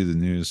before we do the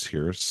news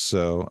here.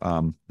 So I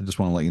just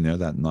want to let you know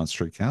that Not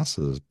Straight Cast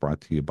is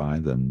brought to you by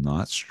the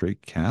Not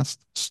Straight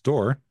Cast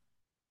store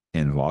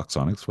in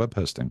Voxonics web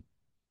hosting.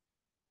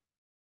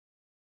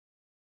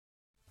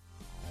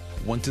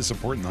 Want to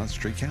support Not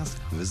Straight Cast?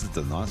 Visit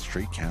the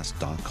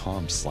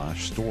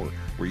notstraightcast.com/store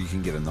where you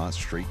can get a Not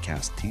Straight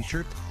Cast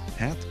t-shirt,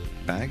 hat,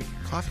 bag,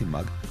 coffee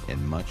mug, and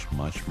much,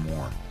 much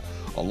more.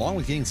 Along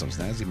with getting some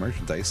snazzy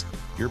merchandise,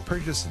 your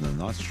purchase in the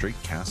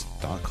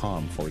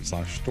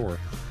notstraightcast.com/store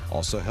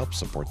also helps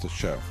support the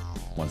show.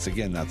 Once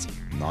again, that's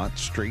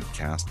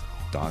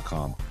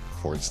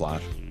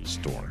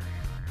notstraightcast.com/store.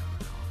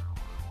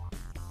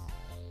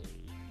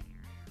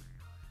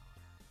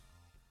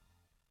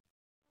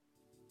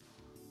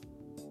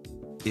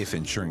 If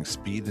ensuring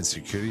speed and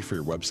security for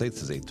your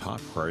websites is a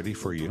top priority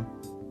for you,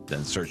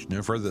 then search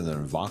no further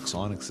than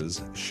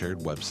Voxonics's shared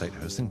website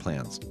hosting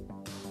plans.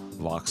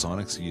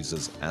 Voxonics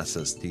uses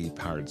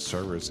SSD-powered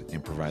servers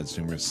and provides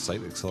numerous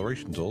site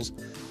acceleration tools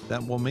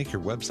that will make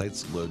your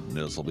websites load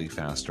noticeably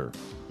faster.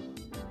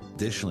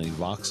 Additionally,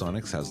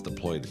 Voxonics has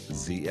deployed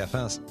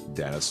ZFS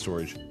data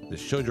storage to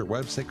shield your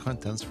website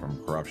contents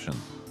from corruption.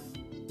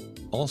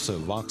 Also,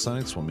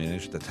 Voxonics will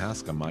manage the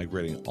task of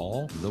migrating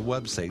all the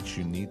websites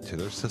you need to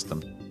their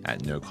system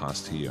at no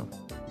cost to you.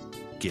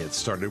 Get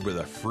started with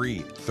a free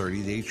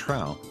 30-day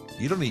trial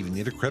You don't even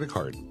need a credit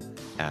card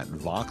at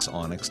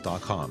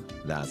voxonix.com.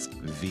 That's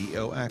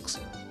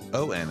VOXONX.com.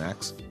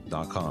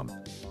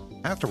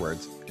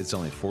 Afterwards, it's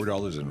only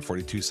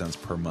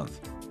 $4.42 per month.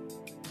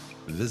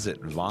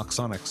 Visit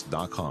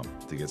voxonix.com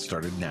to get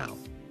started now.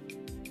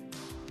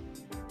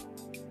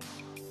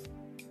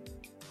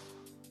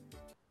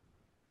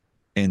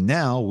 And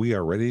now we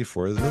are ready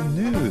for the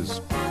news.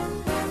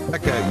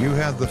 Becca, you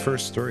have the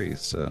first story,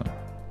 so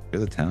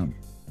you're the town.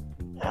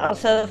 Oh,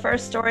 so the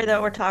first story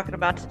that we're talking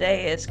about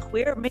today is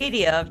queer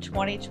media of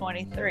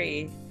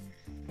 2023.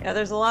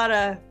 There's a lot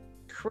of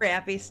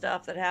crappy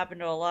stuff that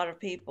happened to a lot of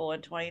people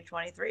in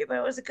 2023, but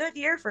it was a good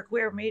year for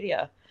queer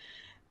media.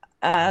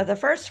 The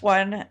first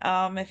one,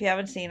 if you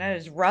haven't seen it,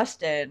 is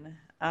Rustin.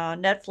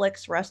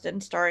 Netflix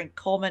Rustin, starring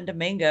Coleman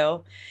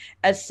Domingo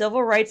as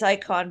civil rights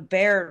icon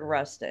Bayard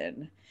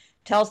Rustin.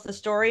 Tells the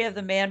story of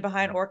the man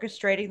behind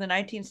orchestrating the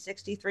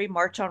 1963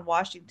 March on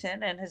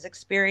Washington and his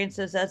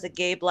experiences as a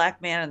gay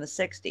black man in the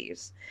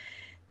 60s.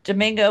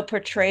 Domingo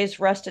portrays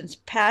Rustin's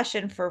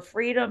passion for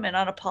freedom and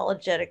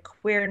unapologetic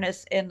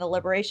queerness in the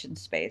liberation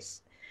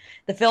space.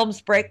 The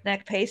film's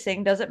breakneck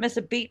pacing doesn't miss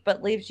a beat,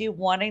 but leaves you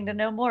wanting to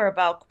know more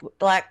about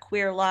Black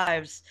queer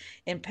lives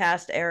in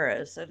past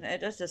eras. And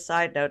just a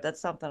side note,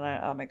 that's something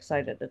I'm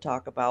excited to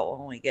talk about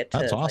when we get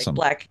That's to like awesome.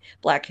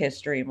 Black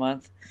History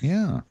Month.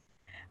 Yeah,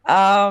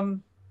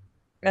 Um,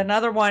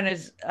 Another one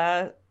is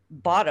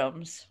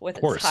Bottoms with of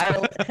its course.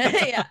 highly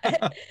yeah,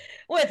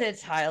 with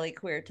its highly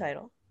queer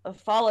title.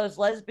 Follows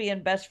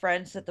lesbian best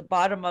friends at the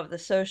bottom of the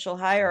social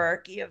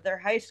hierarchy of their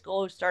high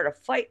school who start a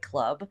fight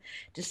club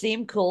to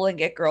seem cool and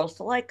get girls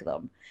to like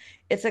them.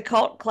 It's a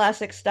cult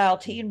classic style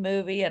teen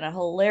movie and a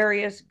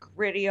hilarious,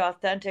 gritty,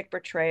 authentic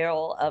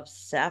portrayal of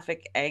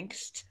sapphic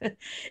angst.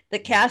 The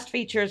cast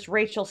features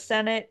Rachel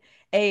Sennett,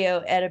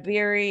 Ayo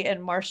Edebiri,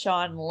 and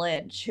Marshawn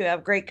Lynch, who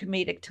have great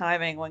comedic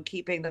timing when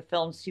keeping the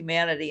film's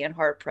humanity and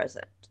heart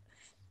present.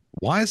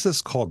 Why is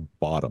this called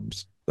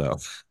Bottoms, though?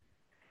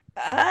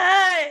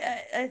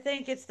 I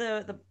think it's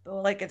the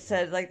like it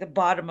said, like the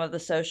bottom of the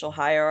social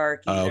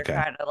hierarchy. They're Okay.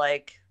 kind of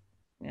like,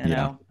 you Yeah.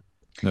 know,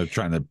 They're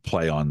trying to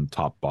play on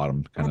top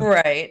bottom kind of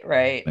right,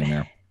 right. thing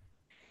there.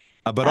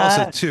 But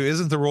also, Uh, too,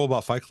 isn't the rule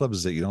about Fight Club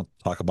is that you don't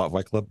talk about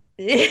Fight Club?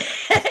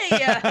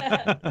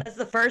 yeah, that's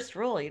the first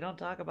rule. You don't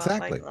talk about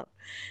Fight Exactly. Club.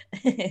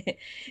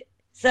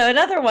 So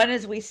another one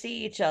is we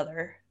see each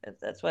other.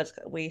 That's what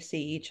we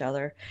see each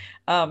other.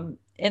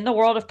 In the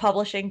world of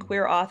publishing,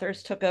 queer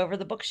authors took over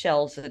the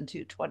bookshelves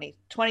into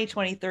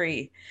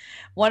 2023.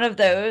 One of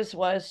those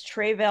was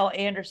Tre'vell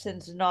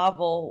Anderson's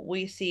novel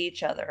We See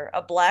Each Other,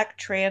 a black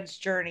trans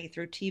journey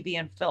through TV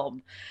and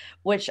film,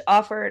 which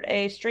offered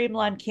a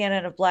streamlined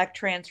canon of black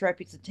trans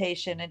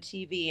representation in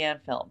TV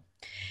and film.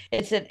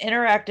 It's an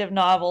interactive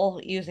novel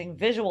using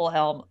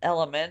visual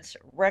elements,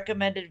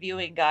 recommended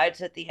viewing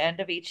guides at the end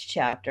of each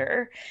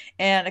chapter,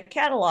 and a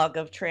catalog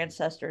of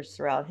transcestors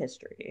throughout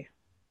history.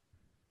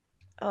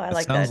 Oh, I It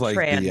like sounds that.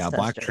 like the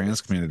Black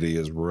trans Transcestors. community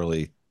has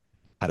really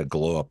had a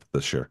glow up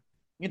this year.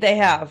 They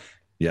have.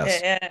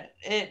 Yes.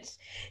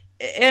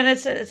 And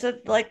it's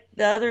like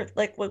the other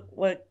like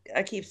what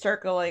I keep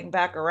circling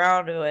back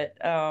around to it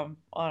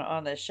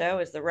on this show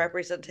is the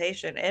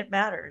representation. It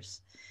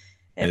matters.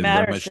 It It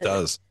very matters much to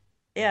does.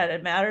 yeah,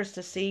 it matters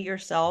to see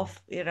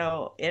yourself,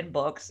 in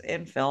books,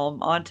 in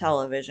film, on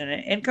television,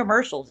 in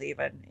commercials,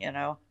 even.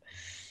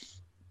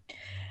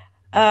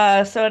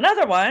 So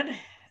another one,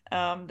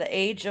 The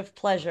Age of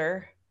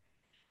Pleasure,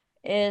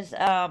 is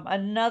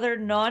another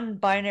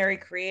non-binary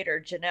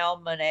creator,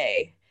 Janelle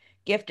Monáe,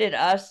 gifted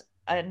us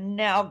a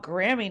now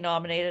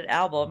Grammy-nominated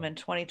album in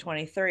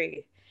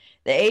 2023.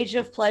 The Age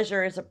of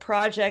Pleasure is a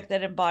project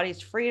that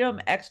embodies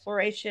freedom,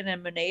 exploration,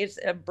 and Monet's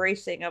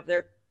embracing of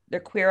their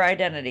queer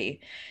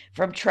identity.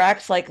 From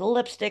tracks like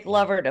Lipstick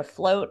Lover to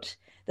Float,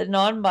 the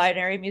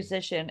non-binary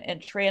musician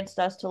entranced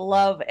us to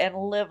love and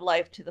live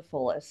life to the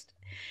fullest.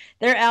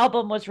 Their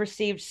album was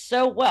received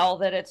so well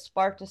that it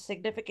sparked a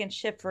significant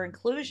shift for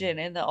inclusion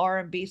in the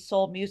R&B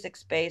soul music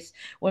space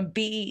when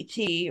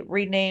BET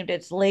renamed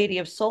its Lady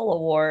of Soul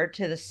Award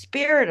to the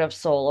Spirit of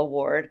Soul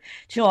Award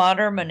to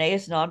honor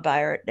Monet's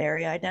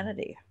non-binary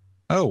identity.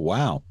 Oh,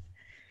 wow.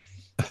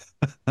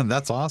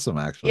 That's awesome,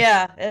 actually.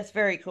 Yeah, it's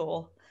very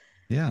cool.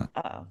 Yeah.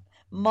 Uh,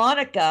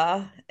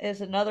 Monica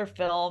is another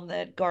film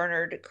that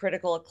garnered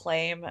critical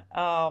acclaim.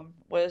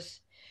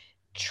 Was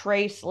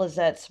Trace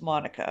Lizette's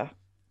Monica.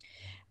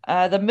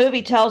 The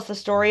movie tells the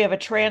story of a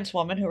trans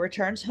woman who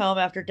returns home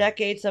after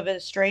decades of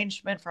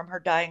estrangement from her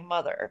dying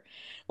mother.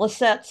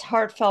 Lisette's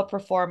heartfelt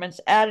performance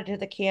added to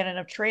the canon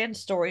of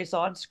trans stories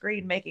on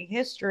screen, making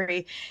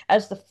history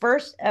as the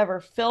first ever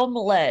film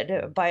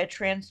led by a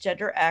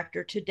transgender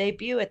actor to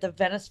debut at the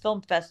Venice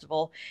Film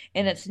Festival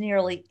in its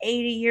nearly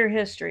 80-year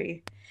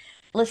history.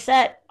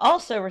 Lisette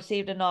also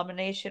received a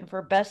nomination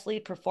for Best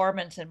Lead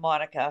Performance in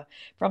Monica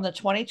from the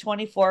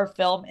 2024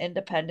 Film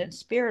Independent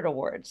Spirit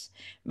Awards,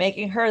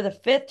 making her the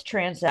fifth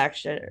trans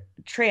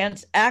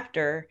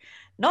actor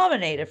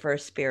nominated for a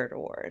Spirit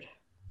Award.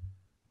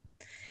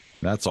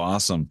 That's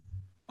awesome.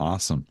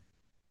 Awesome.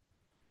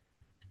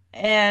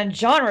 And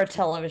genre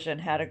television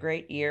had a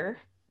great year.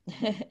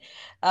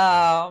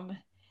 um,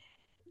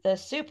 the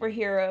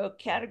superhero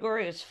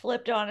category was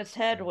flipped on its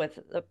head with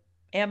the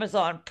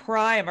Amazon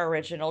Prime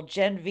original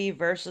Gen V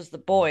versus the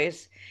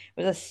Boys,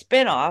 with a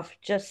spin-off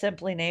just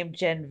simply named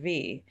Gen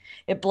V.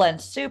 It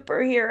blends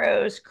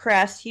superheroes,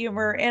 crass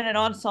humor, and an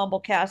ensemble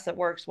cast that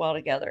works well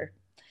together.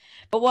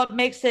 But what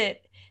makes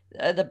it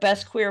the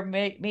best queer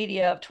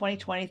media of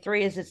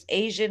 2023 is its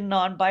Asian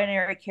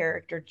non-binary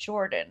character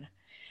Jordan,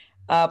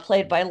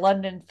 played by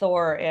London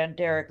Thor and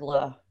Derek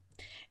Luh,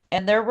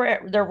 and their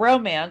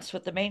romance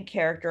with the main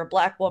character, a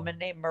black woman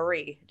named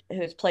Marie,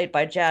 who's played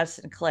by Jazz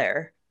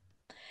Sinclair.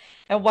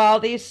 And while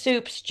these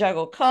soups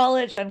juggle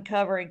college,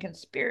 uncovering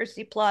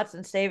conspiracy plots,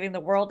 and saving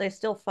the world, they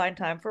still find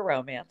time for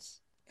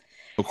romance.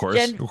 Of course,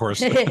 Gen of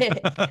course.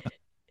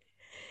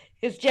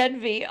 His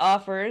Gen V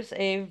offers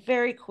a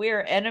very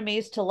queer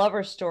enemies to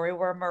lovers story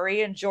where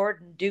Marie and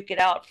Jordan duke it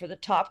out for the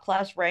top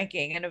class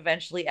ranking and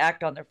eventually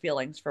act on their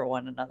feelings for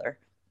one another.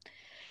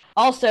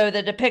 Also,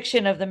 the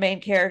depiction of the main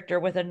character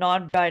with a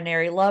non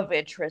binary love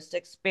interest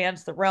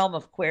expands the realm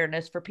of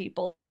queerness for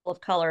people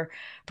of color,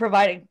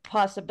 providing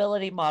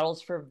possibility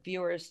models for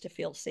viewers to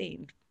feel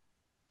seen.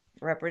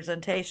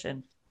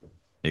 Representation.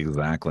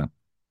 Exactly.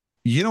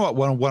 You know what?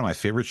 One of my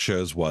favorite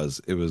shows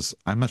was it was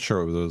I'm not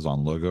sure if it was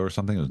on Logo or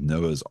something. It was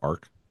Noah's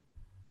Ark.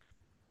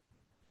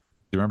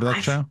 Do you remember that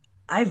I show?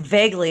 I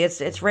vaguely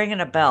it's ringing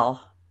a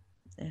bell.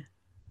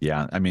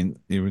 Yeah, I mean,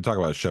 we talk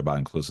about a show about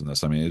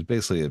inclusiveness. I mean, it's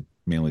basically a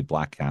mainly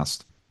black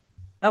cast,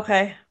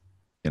 Okay.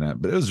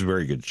 but it was a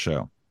very good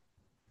show.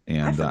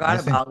 I And I forgot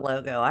think, about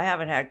Logo. I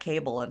haven't had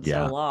cable in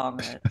so yeah,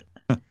 long.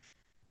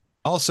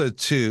 also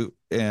too,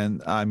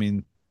 and I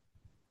mean,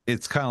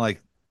 it's kind of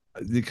like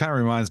it kind of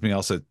reminds me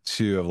also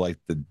too of like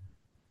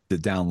the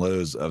down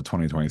lows of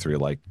 2023,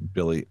 like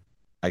Billy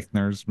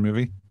Eichner's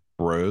movie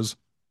Rose.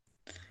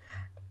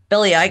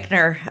 Billy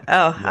Eichner.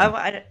 Oh, Yeah,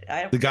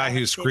 I the guy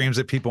who haven't seen it. screams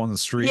at people on the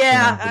street,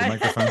 with a Yeah,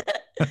 microphone.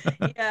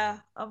 yeah,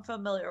 I'm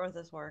familiar with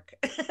his work.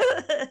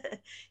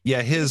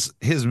 Yeah, He's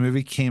his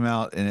movie came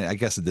out and I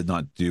guess it did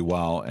not do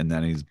well, and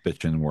then he's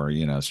bitching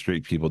where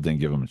street people didn't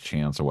give him a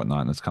chance or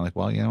whatnot, and it's kind of like,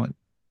 well, you know what,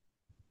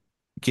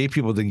 gay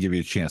people didn't give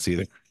you a chance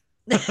either.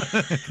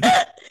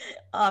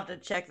 I'll have to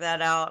check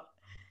that out.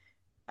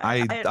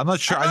 I'm not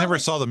sure. I I never only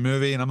saw the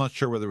movie, and I'm not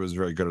sure whether it was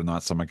very good or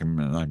not, so I can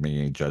not make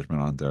any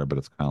judgment on there. But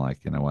it's kind of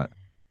like, you know what,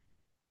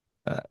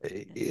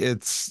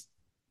 it's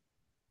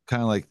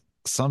kind of like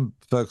some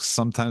folks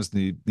sometimes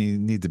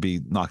need to be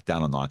knocked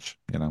down a notch.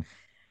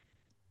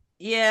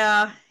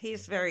 Yeah,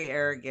 he's very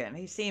arrogant.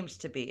 He seems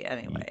to be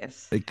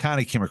anyways. It kind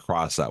of came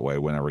across that way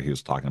whenever he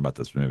was talking about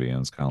this movie, and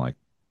it's kind of like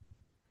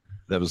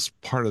that was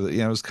part of the,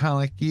 it was kind of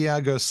like, yeah,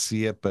 go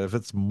see it, but if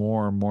it's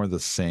more and more the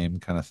same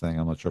kind of thing,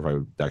 I'm not sure if I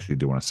would actually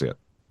do want to see it.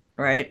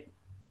 Right.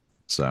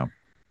 So,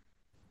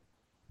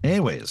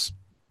 anyways,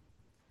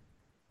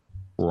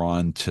 we're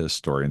on to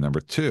story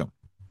number two.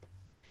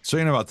 So,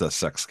 you know about the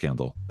sex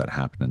scandal that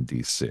happened in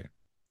DC?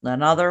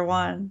 Another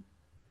one.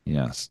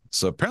 Yes.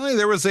 So, apparently,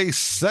 there was a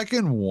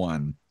second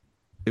one.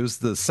 It was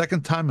the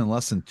second time in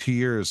less than 2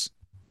 years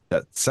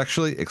that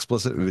sexually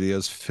explicit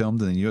videos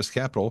filmed in the U.S.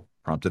 Capitol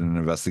prompted an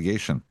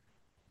investigation.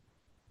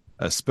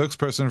 A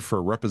spokesperson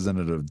for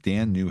Representative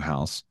Dan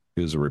Newhouse,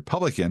 who's a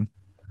Republican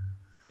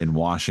in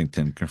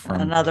Washington,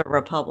 confirmed, Another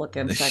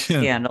Republican sex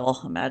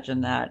scandal.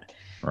 Imagine that.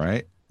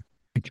 right?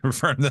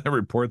 Confirmed that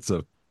reports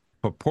of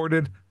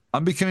purported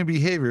unbecoming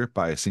behavior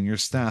by senior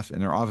staff in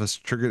their office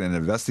triggered an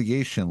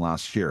investigation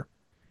last year.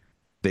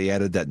 They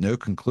added that no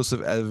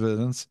conclusive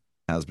evidence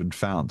has been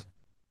found.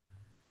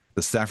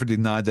 The staffer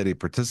denied that he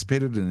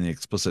participated in the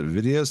explicit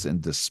videos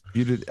and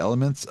disputed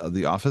elements of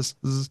the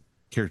office's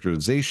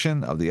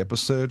characterization of the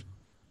episode.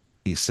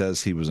 He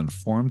says he was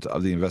informed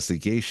of the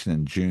investigation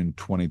in June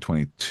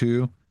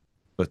 2022,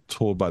 but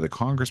told by the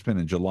congressman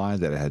in July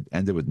that it had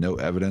ended with no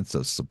evidence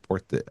to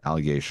support the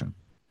allegation.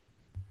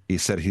 He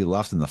said he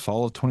left in the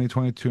fall of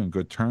 2022 in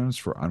good terms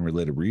for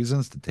unrelated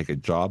reasons to take a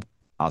job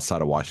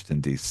outside of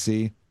Washington,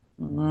 D.C.,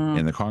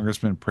 and the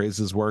congressman praised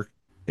his work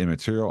in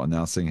material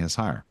announcing his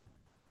hire.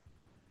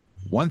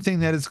 One thing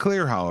that is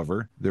clear,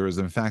 however, there is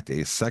in fact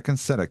a second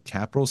set of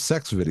Capitol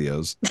sex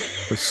videos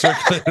which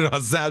circulated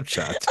on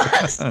Snapchat.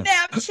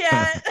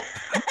 Snapchat.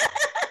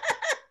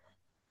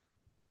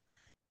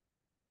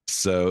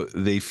 So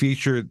they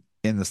featured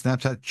in the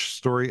Snapchat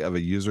story of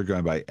a user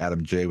going by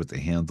Adam J with the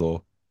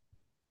handle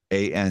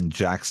AN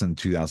Jackson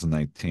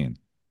 2019.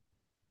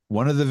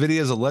 One of the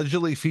videos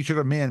allegedly featured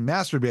a man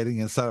masturbating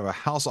inside of a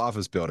house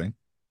office building,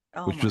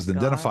 Oh which my was God.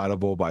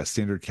 identifiable by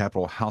standard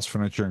Capitol house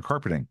furniture and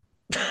carpeting.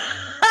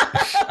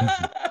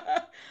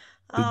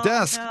 The Oh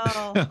desk.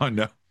 no. Oh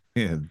no.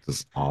 Yeah,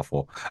 just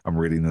awful. I'm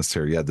reading this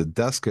here. Yeah, the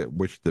desk at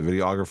which the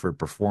videographer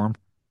performed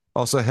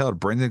also held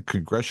branded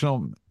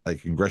congressional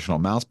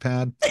mouse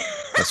pad.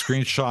 A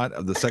screenshot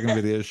of the second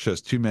video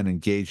shows two men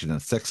engaged in a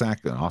sex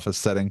act in an office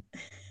setting.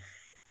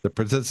 The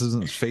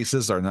participants'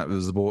 faces are not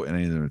visible in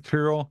any of the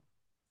material.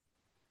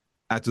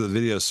 After the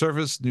video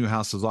surfaced,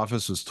 Newhouse's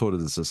office was told that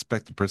the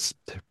suspected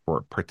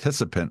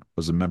participant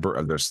was a member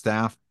of their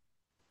staff.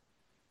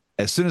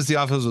 As soon as the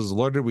office was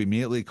alerted, we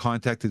immediately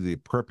contacted the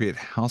appropriate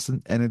house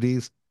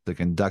entities to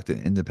conduct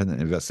an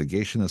independent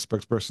investigation, a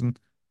spokesperson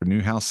for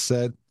Newhouse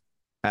said,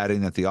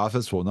 adding that the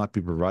office will not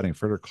be providing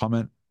further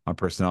comment on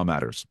personnel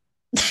matters.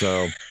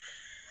 So,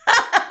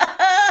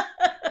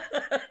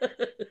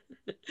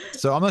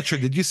 so I'm not sure.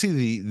 Did you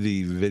see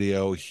the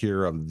video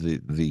here of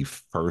the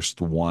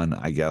first one,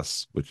 I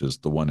guess, which is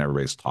the one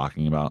everybody's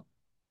talking about?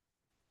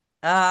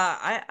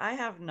 I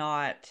have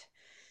not.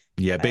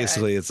 Yeah, I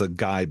basically it's a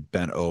guy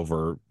bent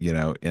over,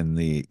 in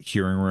the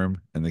hearing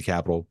room in the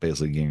Capitol,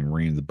 basically getting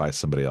reamed by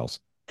somebody else.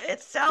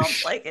 it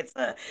sounds like it's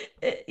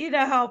you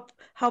know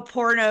how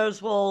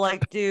pornos will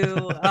like do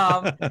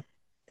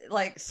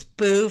like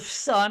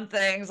spoofs on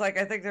things. Like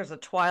I think there's a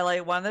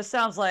Twilight one. This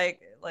sounds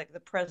like the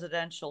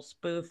presidential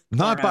spoof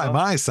Not by porno.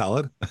 my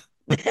salad.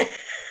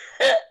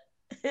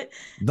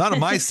 Not in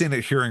my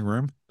Senate hearing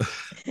room.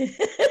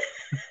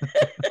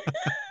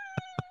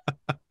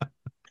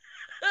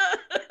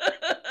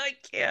 I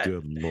can't.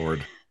 Good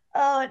Lord.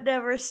 Oh, it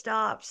never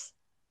stops.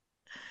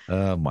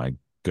 Oh my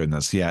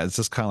goodness. Yeah, it's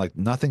just kind of like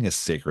nothing is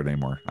sacred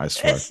anymore, I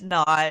swear. It's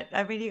not.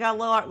 I mean, you got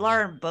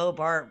Lauren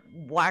Bobart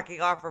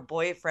whacking off her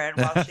boyfriend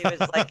while she was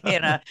like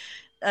in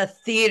a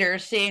theater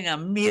seeing a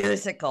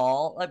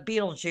musical, like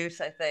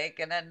Beetlejuice, I think.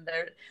 And then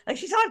like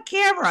she's on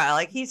camera,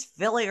 like he's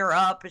filling her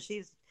up and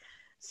she's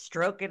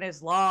stroking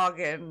his log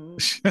and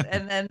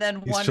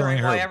then He's showing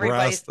wondering why her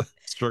everybody's breast,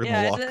 stroking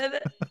the yeah, lock.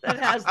 that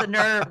has the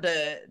nerve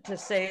to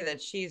say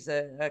that she's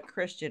a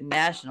Christian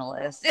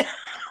nationalist.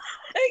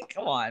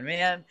 Come on,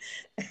 man.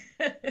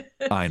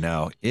 I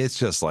know. It's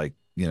just like,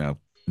 and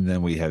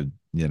then we had,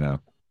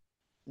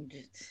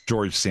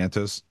 George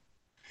Santos.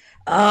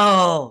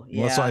 Oh,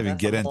 Let's not yeah, even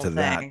that's a get whole into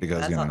that thing.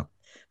 because,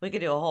 We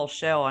could do a whole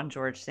show on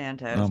George oh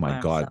Santos my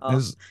by God.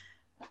 himself.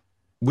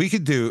 We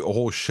could do a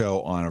whole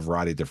show on a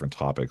variety of different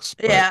topics,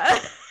 but Yeah.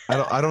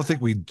 I don't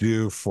think we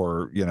do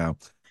for,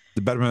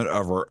 the betterment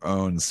of our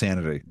own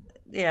sanity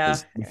Yeah.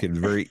 because we can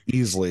very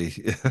easily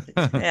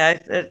Yeah,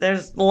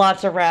 there's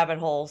lots of rabbit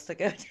holes to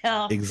go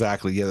down.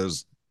 exactly. Yeah,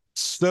 there's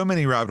so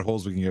many rabbit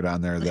holes we can go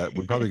down there that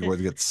we probably would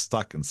get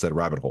stuck instead of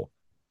rabbit hole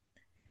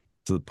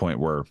to the point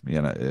where,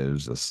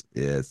 it's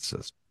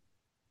just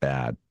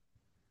bad.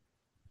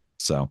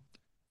 So,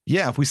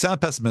 yeah, if we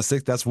sound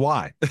pessimistic, that's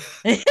why.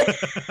 These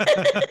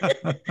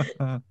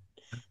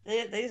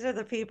are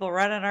the people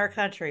running our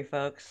country,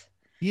 folks.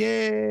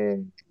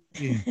 Yay.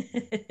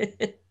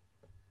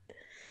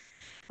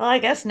 Well, I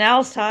guess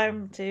now's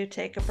time to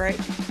take a break.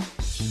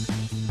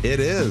 It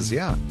is,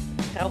 yeah.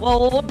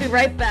 Well, we'll be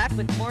right back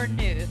with more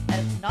news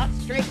as Not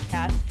Straight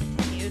Cast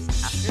continues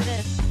after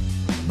this.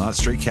 Not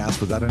straight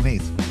cast without an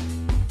eight.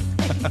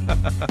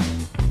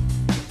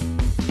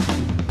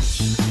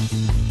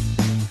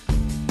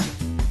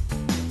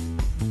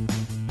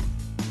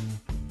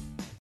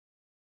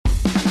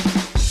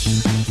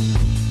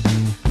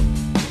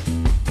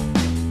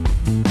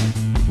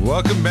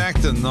 Welcome back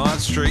to Not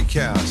Straight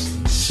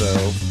Cast.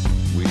 So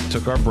we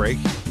took our break.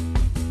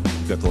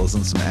 We got to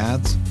listen to some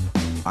ads.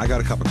 I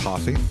got a cup of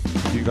coffee.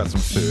 You got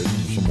some food,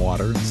 some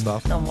water and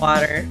stuff. Some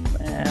water.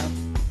 Yeah.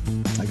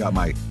 I got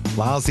my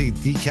lousy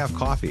decaf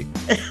coffee.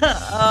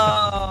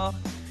 Oh,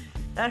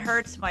 that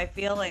hurts my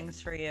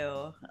feelings for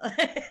you.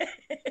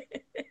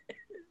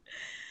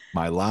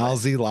 My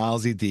lousy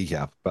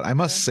decaf. But I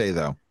must say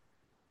though,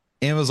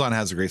 Amazon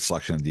has a great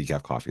selection of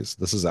decaf coffees.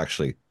 This is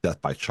actually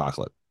Death by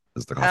Chocolate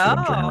is the coffee that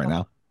I'm drinking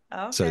right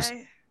now. So it's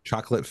Okay.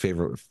 chocolate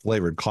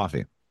flavored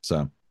coffee.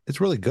 So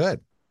it's really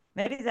good.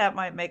 Maybe that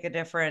might make a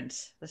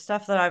difference. The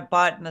stuff that I've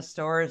bought in the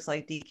stores,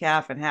 like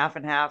decaf and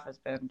half, has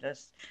been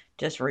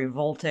just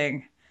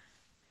revolting.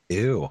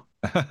 Ew.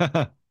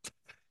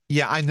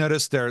 Yeah, I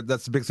noticed there.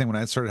 That's the big thing when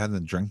I started having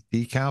to drink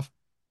decaf.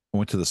 I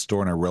went to the store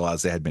and I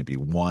realized they had maybe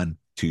one,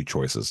 two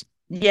choices.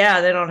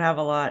 Yeah, they don't have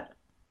a lot.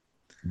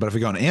 But if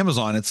we go on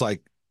Amazon, it's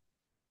like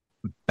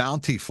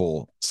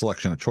bountiful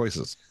selection of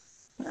choices.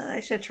 I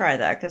should try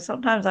that because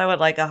sometimes I would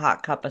like a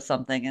hot cup of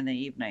something in the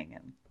evening.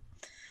 And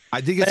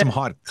I did get but some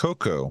hot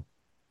cocoa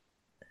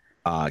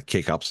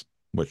K cups,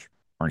 which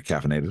aren't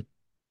caffeinated.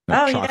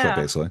 No oh chocolate, yeah,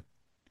 basically,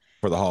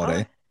 for the oh,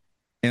 holiday.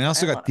 And I I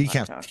also got love hot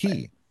decaf chocolate.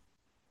 tea,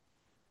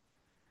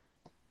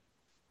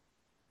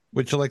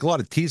 which are like a lot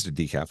of teas are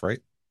decaf, right?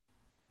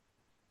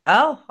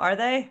 Oh, are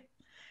they?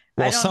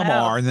 I Well, don't some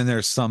are, know. and then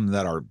there's some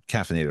that are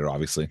caffeinated,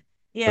 obviously. But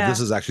Yeah. this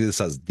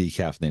has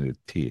decaffeinated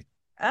tea.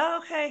 Oh,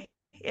 okay.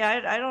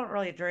 Yeah, I don't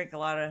really drink a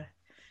lot of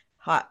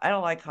hot. I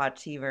don't like hot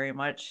tea very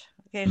much.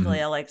 Occasionally,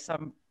 Mhm. I like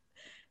some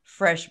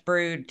fresh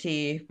brewed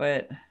tea,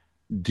 but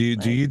Do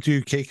like you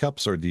do K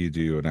cups or do you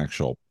do an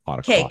actual pot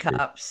of K coffee?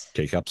 cups.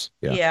 K cups,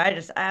 yeah. Yeah,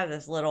 I have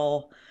this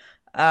little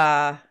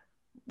uh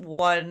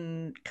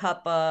 1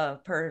 cup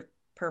per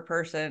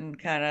person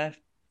kind of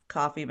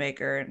coffee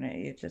maker, and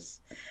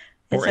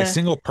For it's a a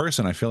single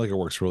person, I feel like it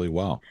works really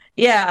well.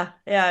 yeah,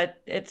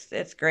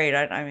 it's great.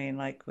 I mean,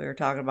 like we were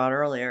talking about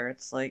earlier,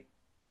 it's like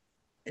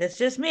it's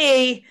just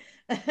me.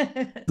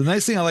 The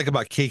nice thing I like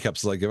about K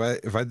cups is like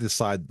if I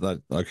decide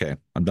that okay,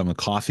 I'm done with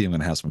coffee, I'm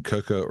gonna have some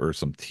cocoa or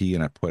some tea,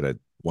 and I put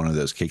one of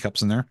those K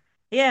cups in there.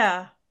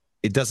 Yeah.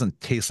 it doesn't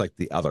taste like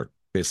the other.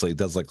 Basically, it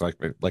does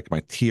like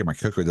my tea or my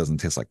cocoa doesn't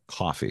taste like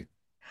coffee,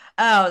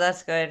 Oh,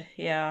 that's good.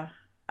 Yeah.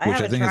 I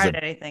which I haven't think is tried a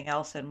anything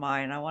else in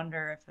mine. I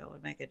wonder if it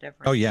would make a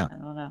oh difference. yeah, I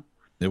don't know.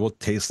 it will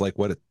taste like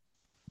what it's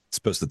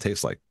supposed to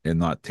taste like and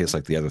not taste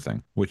like the other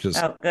thing, which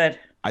is Oh, good.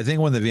 I think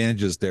one of the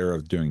advantages there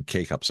of doing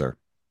K cups are.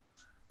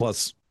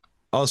 Plus,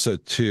 also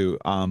too,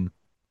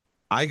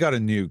 I got a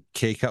new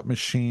K cup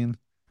machine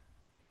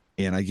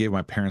and I gave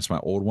my parents my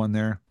old one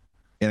there.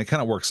 And it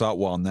kind of works out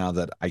well now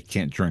that I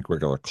can't drink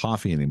regular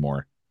coffee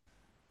anymore.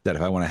 That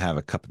if I want to have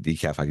a cup of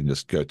decaf, I can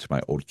just go to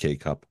my old K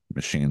cup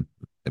machine,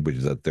 which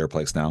is at their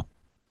place now,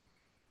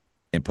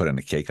 and put in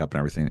a K cup and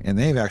everything. And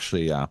they've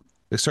actually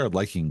they started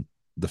liking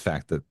the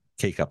fact that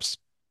K cups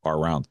are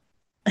around.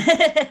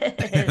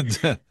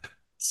 And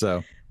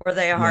so Were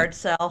they a yeah, hard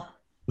sell?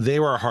 they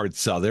were a hard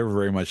sell. They were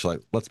very much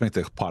like, let's make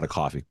the pot of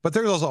coffee. But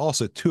there's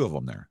also two of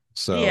them there.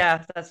 So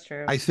Yeah, that's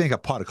true. I think a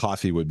pot of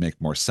coffee would make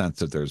more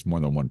sense if there's more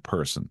than one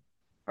person.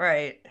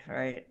 Right,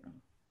 right.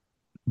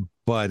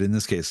 But in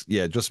this case,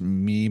 yeah, just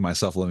me,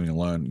 myself living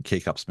alone, K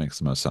cups makes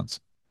the most sense.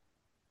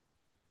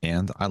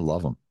 And I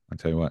love them. I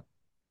tell you what.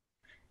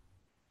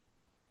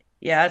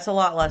 Yeah, it's a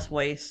lot less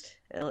waste.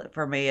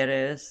 For me, it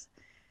is.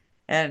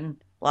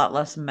 And a lot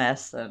less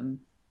mess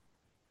than.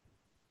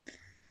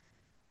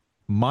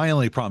 My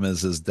only problem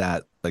is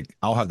that like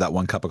I'll have that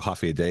one cup of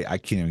coffee a day. I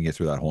can't even get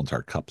through that whole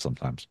entire cup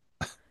sometimes.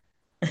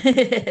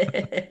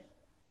 I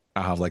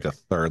have like a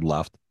third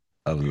left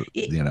of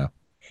the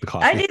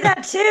I coffee. do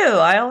that too.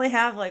 I only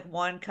have like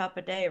one cup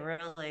a day,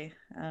 really.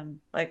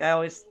 Like I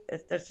always,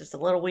 there's just a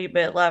little wee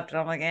bit left, and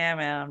I'm like, yeah,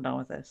 man, I'm done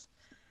with this.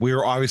 We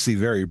are obviously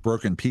very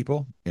broken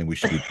people and we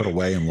should be put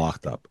away and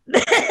locked up.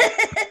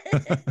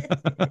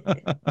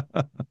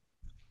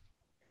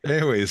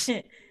 Anyways,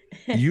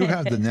 you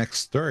have the next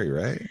story,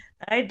 right?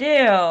 I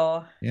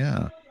do.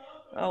 Yeah.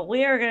 Well,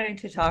 we are going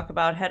to talk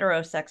about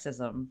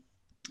heterosexism.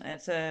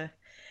 It's a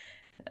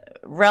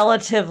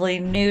relatively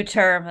new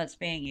term that's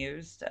being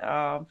used.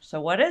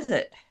 So, what is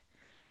it?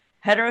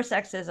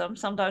 Heterosexism,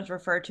 sometimes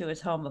referred to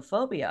as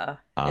homophobia,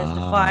 is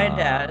defined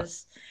Ah,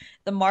 as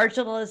the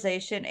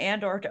marginalization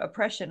and or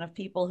oppression of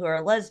people who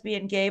are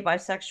lesbian, gay,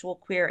 bisexual,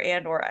 queer,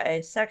 and or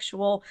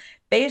asexual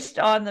based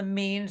on the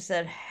means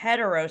that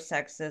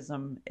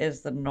heterosexism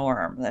is the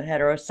norm, that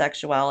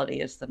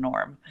heterosexuality is the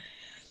norm.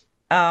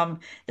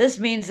 This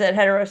means that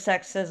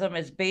heterosexism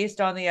is based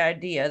on the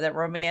idea that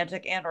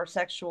romantic and or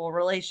sexual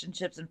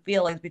relationships and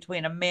feelings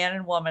between a man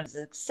and woman is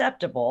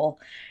acceptable,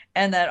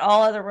 and that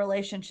all other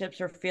relationships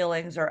or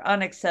feelings are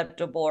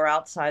unacceptable or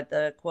outside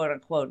the quote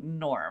unquote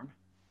norm.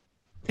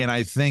 and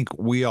I think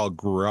we all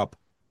grew up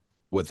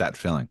with that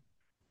feeling,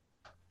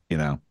 you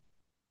know,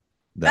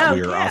 that Oh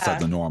we are outside yeah,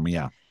 the norm.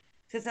 Yeah.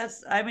 because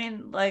that's I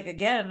mean, like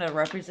again, the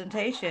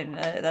representation.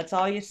 That's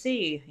all you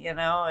see,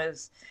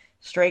 is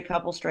straight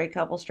couple, straight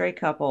couple, straight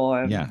couple,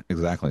 and Yeah,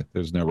 exactly.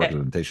 There's no uh,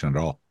 representation at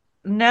all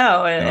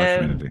no, in our and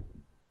community.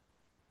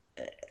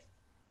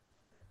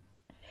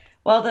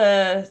 well,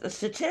 the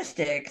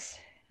statistics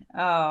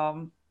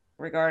um,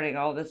 regarding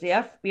all this, the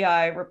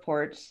FBI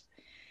reports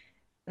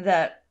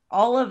that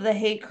all of the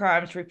hate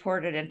crimes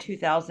reported in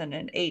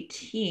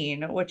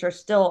 2018, which are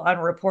still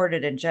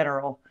unreported in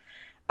general,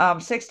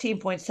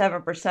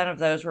 16.7% of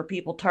those were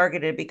people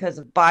targeted because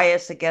of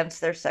bias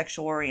against their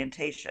sexual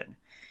orientation.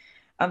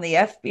 The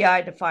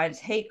FBI defines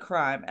hate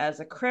crime as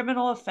a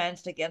criminal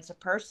offense against a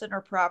person or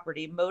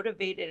property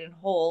motivated in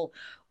whole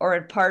or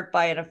in part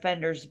by an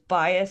offender's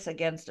bias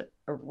against a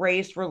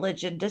race,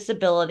 religion,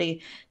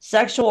 disability,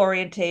 sexual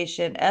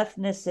orientation,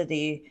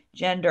 ethnicity,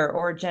 gender,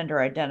 or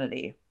gender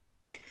identity.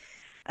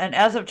 And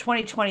as of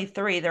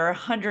 2023, there are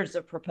hundreds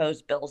of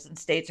proposed bills in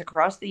states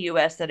across the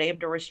U.S. that aim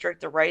to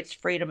restrict the rights,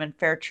 freedom, and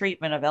fair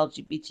treatment of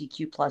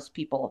LGBTQ plus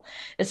people,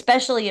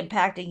 especially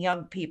impacting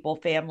young people,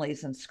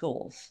 families, and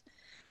schools.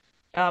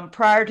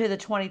 Prior to the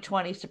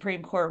 2020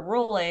 Supreme Court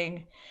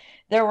ruling,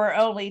 there were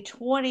only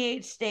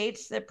 28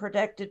 states that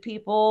protected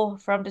people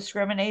from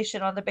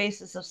discrimination on the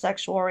basis of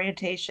sexual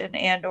orientation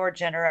and or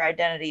gender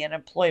identity in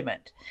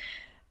employment,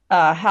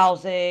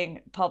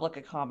 housing, public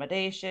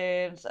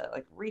accommodations,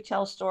 like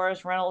retail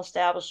stores, rental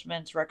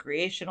establishments,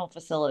 recreational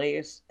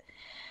facilities.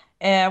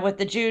 And with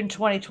the June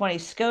 2020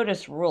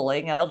 SCOTUS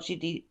ruling,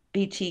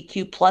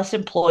 LGBTQ plus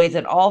employees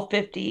in all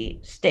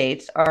 50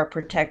 states are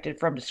protected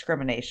from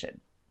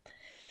discrimination.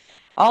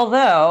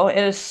 Although it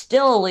is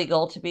still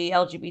illegal to be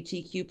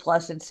LGBTQ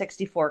plus in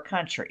 64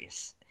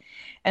 countries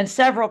and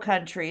several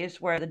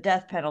countries where the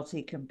death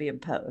penalty can be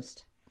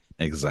imposed.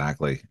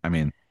 Exactly. I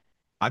mean,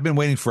 I've been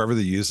waiting forever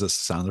to use this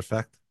sound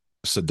effect.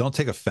 So don't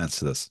take offense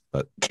to this,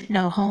 but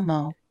No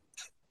homo.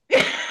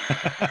 I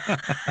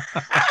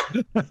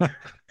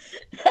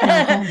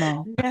No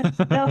homo. No,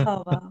 no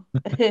homo.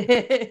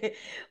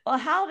 Well,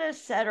 how does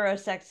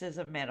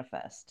heterosexism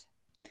manifest?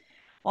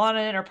 On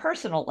an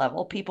interpersonal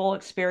level, people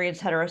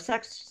experience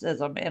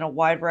heterosexism in a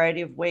wide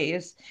variety of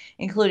ways,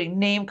 including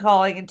name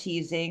calling and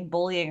teasing,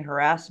 bullying,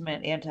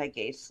 harassment, anti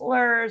gay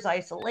slurs,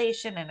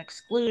 isolation and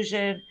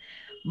exclusion,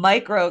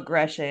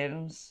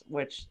 microaggressions,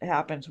 which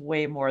happens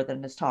way more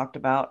than is talked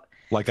about,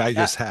 like I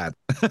Uh, just had.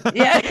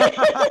 yeah.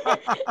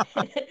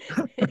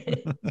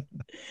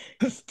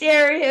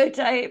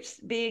 Stereotypes,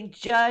 being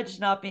judged,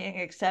 not being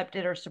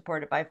accepted or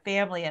supported by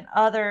family and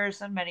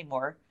others, and many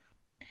more.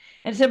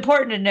 And it's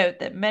important to note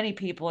that many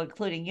people,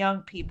 including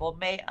young people,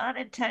 may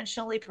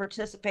unintentionally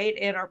participate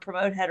in or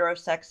promote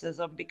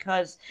heterosexism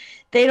because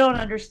they don't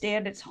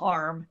understand its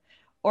harm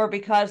or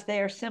because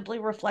they are simply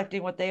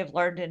reflecting what they have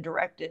learned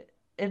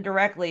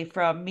indirectly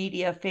from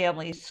media,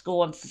 family,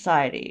 school, and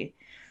society.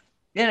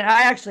 And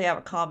I actually have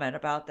a comment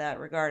about that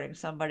regarding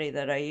somebody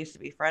that I used to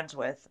be friends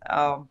with.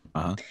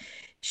 Uh-huh.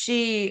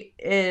 She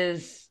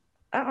is,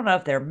 I don't know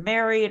if they're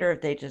married or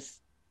if they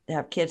just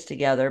have kids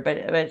together,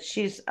 but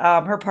she's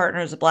her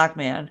partner is a black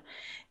man,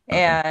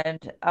 Okay.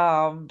 and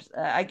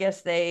I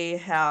guess they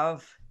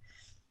have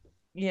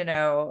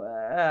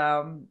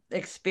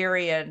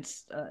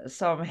experienced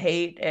some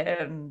hate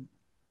and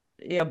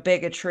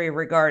bigotry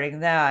regarding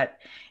that.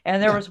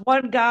 And there Yeah. was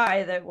one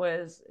guy that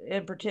was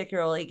in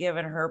particularly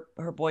giving her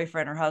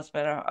boyfriend or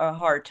husband a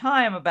hard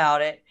time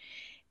about it,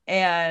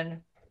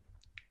 and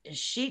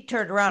she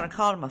turned around and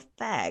called him a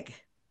fag.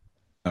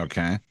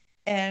 Okay.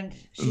 And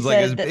she It's like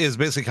said that, it's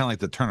basically kind of like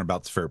the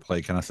turnabout's fair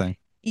play kind of thing.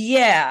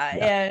 yeah,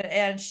 Yeah.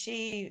 and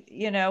she,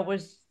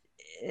 was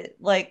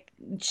like,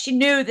 she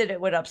knew that it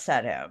would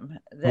upset him,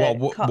 Well,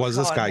 that was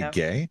this calling guy him.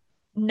 gay?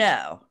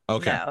 No,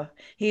 Okay. no,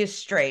 he's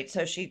straight.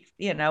 So she,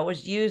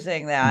 was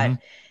using Hmm.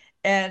 that.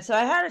 And so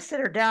I had to sit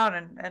her down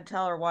and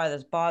tell her why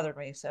this bothered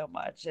me so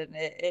much. And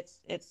it's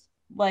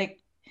like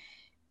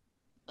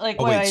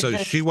Oh what wait, I so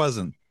just. she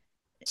wasn't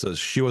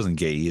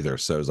gay either.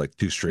 So it was like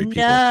two straight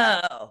people.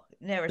 No,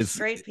 they were It's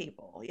straight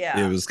people. it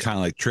Yeah. was kind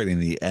of like trading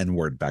the N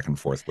word back and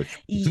forth, which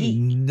Ye-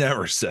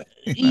 never said.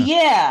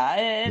 Yeah,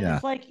 and Yeah.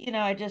 it's like,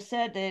 I just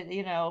said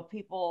that,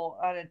 people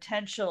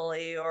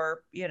unintentionally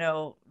or,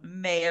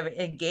 may have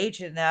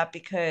engaged in that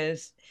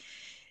because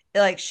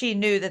like she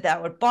knew that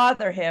that would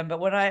bother him. But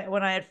when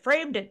I had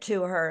framed it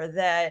to her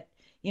that,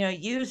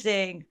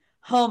 using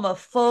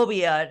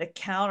homophobia to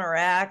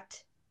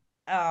counteract,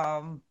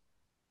 um,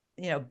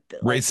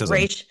 like Racism.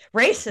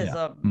 Yeah.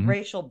 racism, Hmm.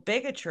 racial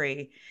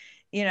bigotry,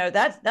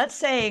 that's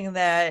saying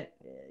that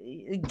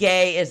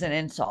gay is an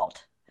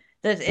insult.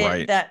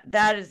 Right.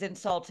 That is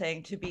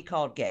insulting to be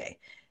called gay.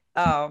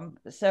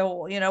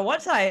 So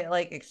once I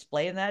like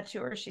explained that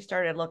to her, she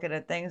started looking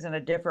at things in a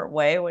different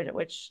way,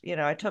 which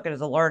I took it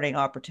as a learning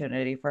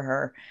opportunity for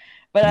her.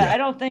 But I Yeah.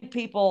 don't think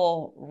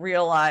people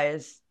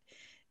realize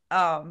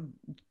um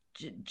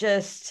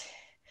just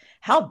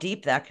how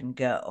deep that can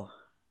go.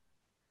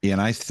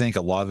 And I think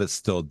a lot of it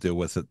still deal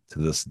with it to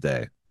this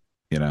day.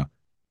 You know,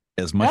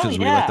 as much Oh as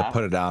we like to yeah.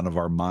 put it out of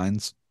our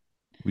minds,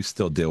 we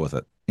still deal with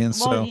it. And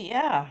Well, so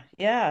yeah,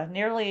 yeah,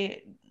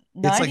 nearly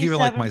it's like even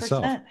like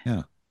myself. 97%.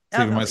 Yeah. It's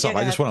even Oh, yeah, myself. go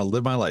I just ahead. want to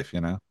live my life,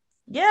 you know?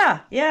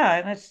 Yeah, yeah,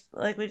 and it's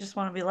like we just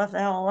want to be left the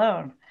hell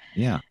alone.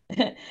 Yeah.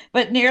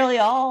 But nearly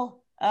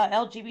all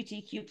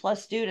LGBTQ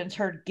plus students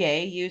heard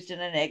gay used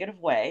in a negative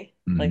way,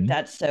 like Hmm.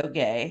 that's so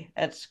gay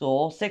at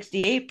school.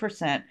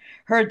 68%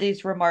 heard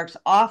these remarks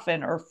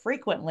often or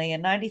frequently,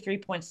 and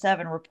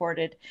 93.7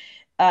 reported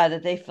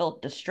that they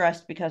felt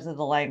distressed because of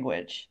the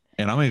language.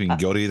 And I'm even Uh,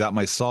 guilty of that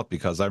myself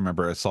because I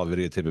remember I saw a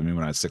videotape of me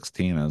when I was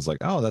 16 and I was like,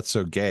 oh, that's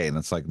so gay. And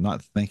it's like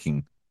not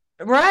thinking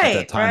at that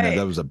right, time that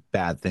that right. was a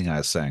bad thing I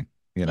was saying,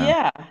 you know?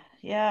 Yeah,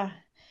 yeah.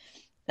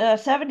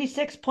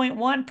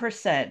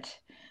 76.1%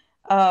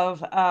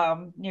 of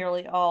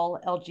nearly all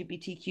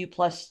LGBTQ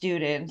plus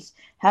students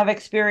have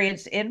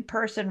experienced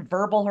in-person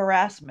verbal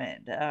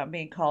harassment,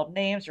 being called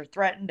names or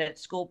threatened at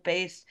school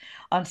based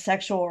on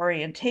sexual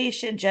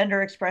orientation,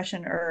 gender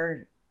expression,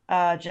 or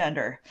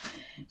gender.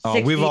 Oh,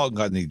 we've 60. all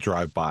gotten the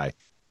drive by.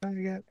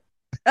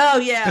 Oh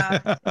yeah,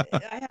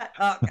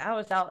 I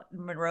was out in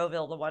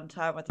Monroeville the one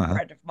time with a Uh-huh.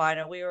 friend of mine,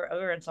 and we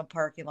were in some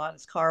parking lot.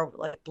 His car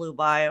like blew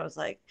by. I was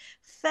like,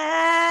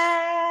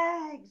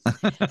 "Fags!"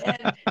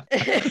 And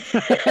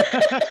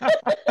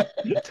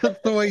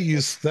Just the way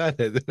you said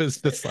it, it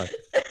was just like,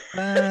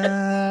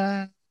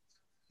 uh,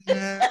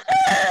 uh,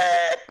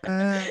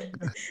 uh.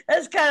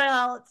 that's kind of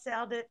how it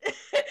sounded.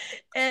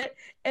 and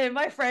and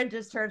my friend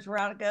just turns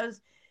around and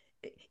goes,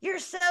 "You're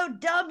so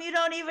dumb. You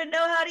don't even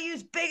know how to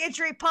use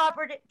bigotry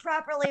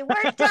properly.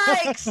 We're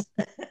dykes."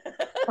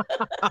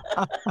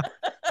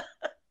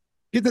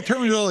 Get the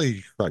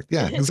terminology correct.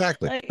 Yeah,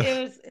 exactly. Like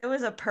it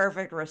was a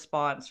perfect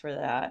response for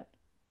that.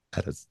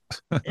 That is.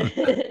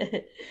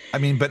 I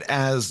mean, but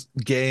as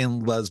gay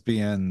and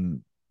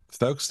lesbian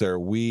folks there,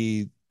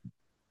 we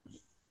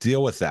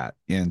deal with that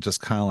and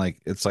just kind of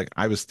like it's like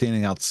I was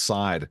standing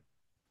outside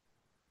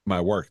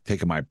my work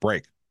taking my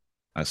break.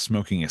 I was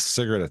smoking a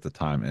cigarette at the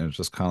time, and it was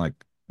just kind of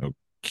like,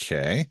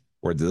 okay,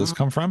 where did this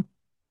come from?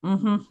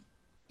 Mm-hmm.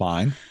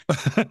 Fine.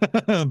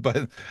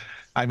 But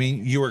I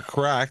mean, you were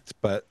correct,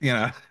 but you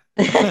know,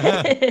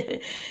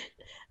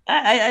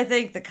 I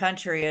think the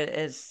country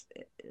is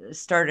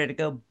started to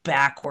go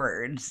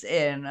backwards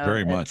in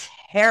very a much.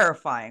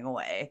 terrifying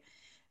way.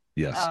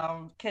 Yes.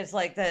 Because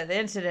like the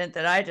incident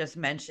that I just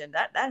mentioned,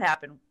 that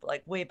happened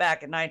like way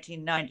back in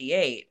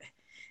 1998.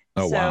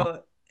 Oh wow.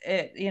 So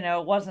it,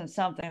 it wasn't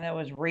something that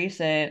was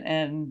recent.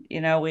 And,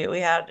 we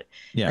had,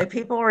 Yeah. like,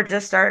 people were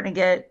just starting to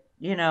get,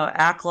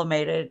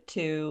 acclimated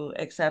to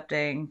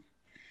accepting,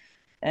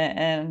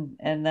 and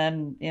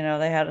then,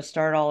 they had to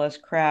start all this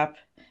crap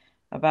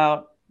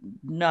about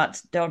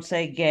not, don't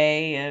say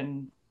gay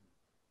and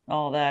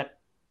all that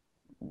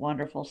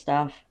wonderful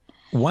stuff.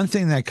 One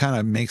thing that kind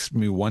of makes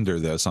me wonder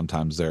though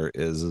sometimes there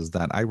is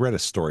that I read a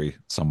story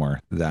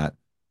somewhere that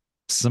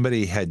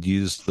somebody had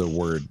used the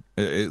word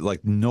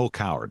like Noel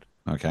Coward.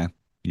 Okay.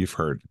 You've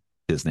heard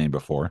his name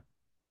before.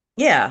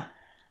 Yeah.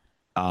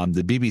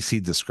 The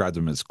BBC described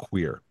him as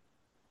queer.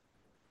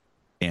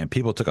 And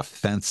people took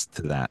offense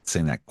to that,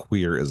 saying that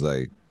queer is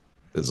a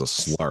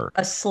slur.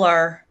 A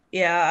slur.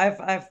 Yeah,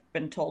 I've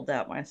been told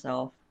that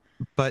myself.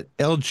 But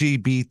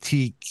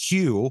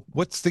LGBTQ,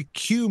 what's the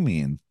Q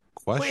mean?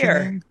 Queer.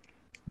 Questioning?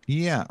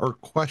 Yeah, or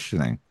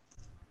questioning.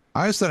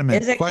 I always thought it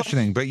meant Is it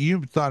questioning, but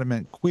you thought it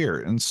meant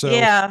queer. And so,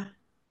 Yeah.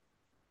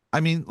 I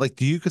mean, like,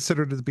 do you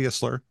consider it to be a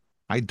slur?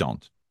 I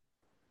don't.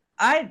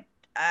 I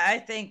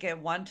think at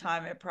one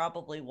time it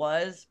probably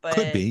was,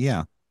 Could be,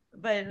 yeah.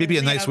 but Maybe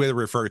a nice way to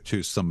refer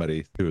to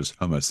somebody who is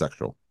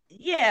homosexual.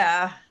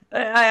 yeah.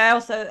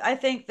 I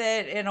think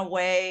that in a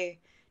way,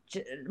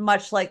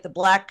 much like the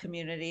Black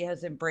community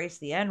has embraced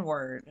the N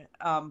word,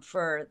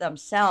 for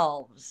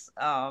themselves,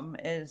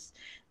 is,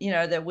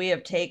 that we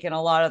have taken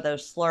a lot of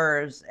those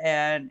slurs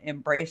and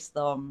embraced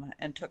them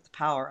and took the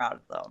power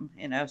out of them,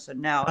 so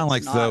now Kind of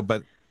it's like though, not.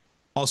 but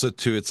also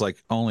too, it's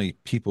like only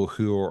people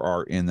who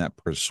are in that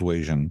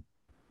persuasion,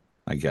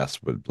 I guess,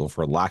 but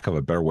for lack of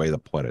a better way to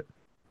put it,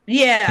 can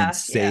Yeah,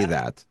 say yeah.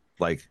 that.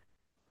 Like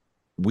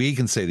we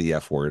can say the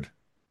F word,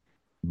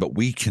 but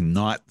we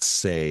cannot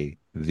say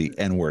the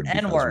N word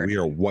N because we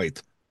word. are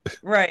white.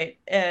 Right.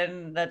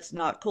 And that's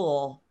not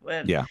cool.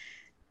 And Yeah.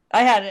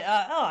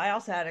 I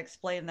also had to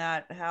explain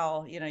that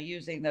how,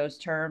 using those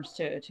terms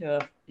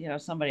to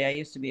somebody I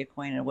used to be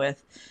acquainted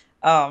with,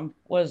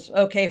 was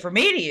okay for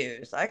me to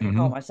use. I can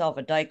call Hmm. myself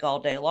a dyke all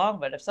day long,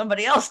 but if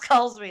somebody else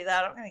calls me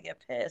that, I'm going to get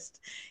pissed.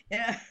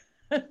 Yeah.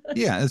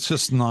 Yeah. It's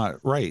just not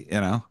right,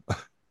 you know?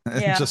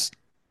 And Yeah. just,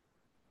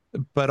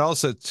 but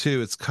also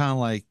too, it's kind of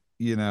like,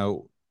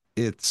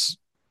 it's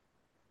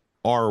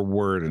our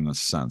word in a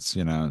sense,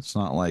 it's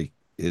not like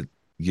it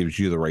gives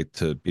you the right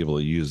to be able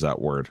to use that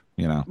word.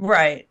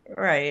 Right,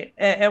 right.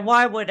 And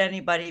why would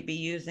anybody be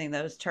using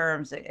those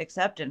terms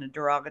except in a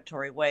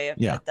derogatory way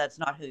Yeah, if that's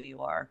not who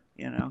you are?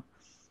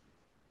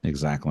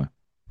 exactly.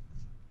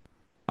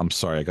 I'm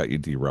sorry I got you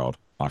derailed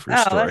off your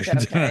Oh, story.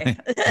 that's okay.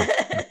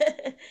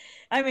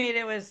 I mean,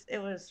 it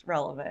was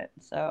relevant.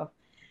 So,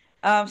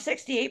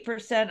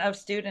 68% of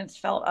students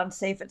felt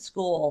unsafe at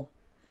school,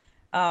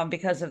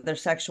 because of their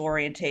sexual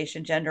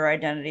orientation, gender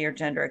identity, or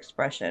gender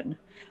expression.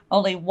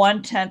 Only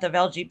 1/10 of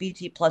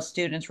LGBT plus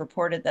students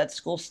reported that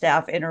school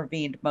staff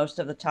intervened most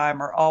of the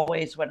time or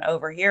always when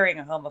overhearing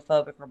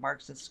homophobic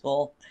remarks at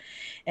school.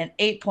 And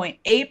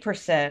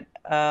 8.8%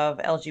 of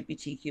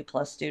LGBTQ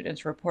plus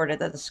students reported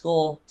that the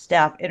school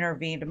staff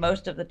intervened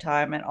most of the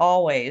time and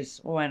always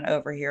when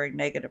overhearing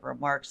negative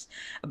remarks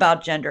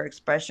about gender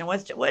expression.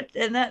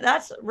 And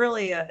that's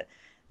really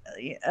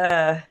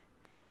a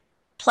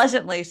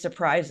pleasantly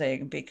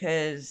surprising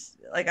because,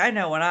 like, I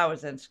know when I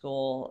was in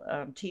school,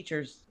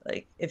 teachers,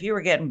 like, if you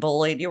were getting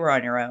bullied, you were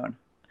on your own.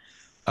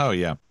 Oh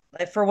yeah.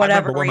 Like, for I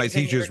whatever remember one of my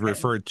reason you were teachers getting.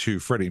 referred to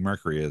Freddie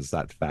Mercury as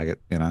that faggot,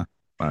 when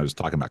I was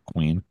talking about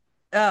Queen.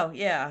 Oh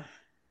yeah.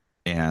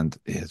 And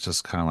it's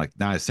just kind of like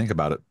now I think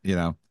about it,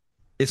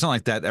 it's not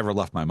like that ever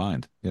left my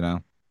mind. But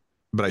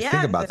I think Yeah,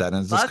 because about it that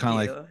and it's just bugged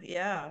kind of like, you.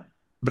 Yeah.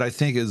 but I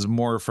think it's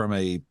more from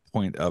a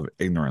point of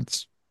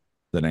ignorance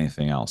than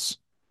anything else,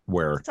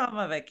 where Some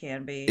of it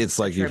can be it's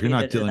like if you're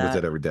not attributed to dealing with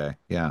it that. every day.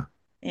 Yeah.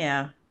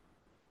 Yeah.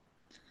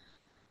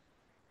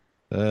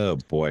 Oh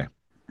boy.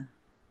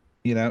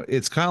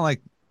 It's kind of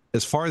like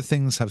as far as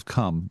things have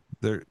come,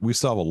 we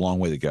still have a long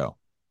way to go.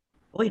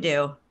 We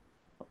do.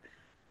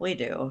 We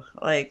do.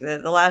 Like,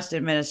 the last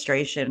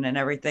administration and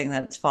everything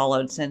that's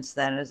followed since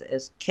then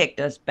has kicked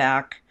us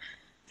back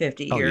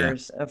 50 Oh yeah.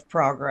 years of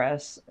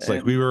progress. It's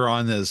like we And were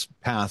on this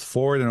path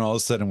forward and all of a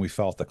sudden we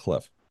fell off the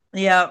cliff.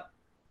 yeah. Kind of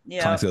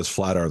like Yeah. those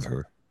flat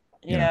earther,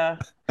 you know. Yeah.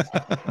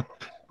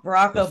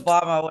 Barack The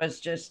Obama was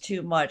just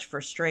too much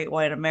for straight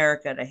white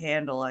America to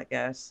handle, I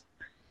guess.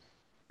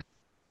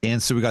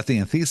 And so we got the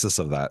antithesis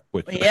of that,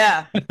 which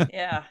Yeah,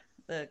 yeah,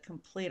 the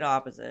complete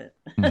opposite.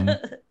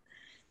 Mhm.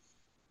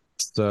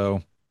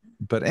 So,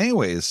 but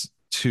anyways,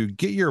 to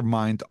get your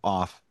mind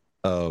off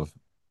of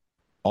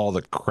all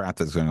the crap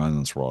that's going on in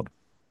this world.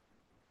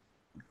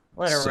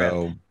 Let her rip.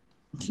 So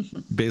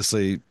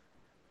basically,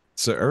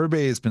 so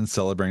everybody has been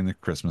celebrating the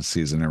Christmas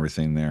season,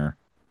 everything there.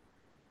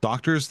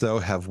 Doctors, though,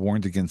 have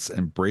warned against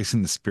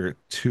embracing the spirit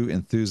too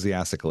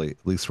enthusiastically,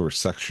 at least where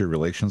sexual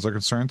relations are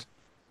concerned.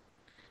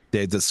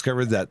 They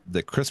discovered that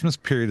the Christmas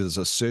period is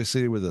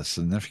associated with a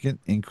significant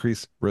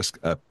increased risk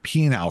of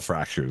penile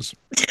fractures.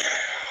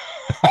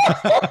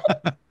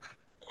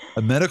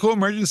 A medical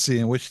emergency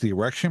in which the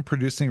erection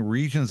producing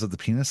regions of the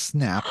penis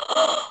snap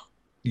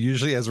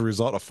usually as a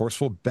result of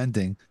forceful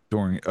bending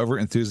during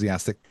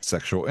over-enthusiastic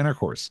sexual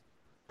intercourse.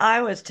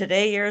 I was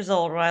today years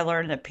old when I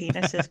learned that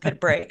penises could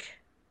break.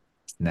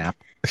 Snap.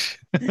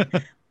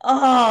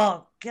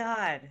 Oh,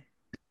 God.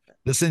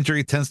 This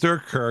injury tends to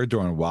occur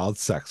during wild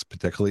sex,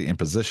 particularly in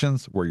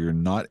positions where you're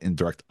not in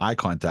direct eye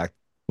contact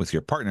with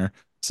your partner,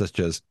 such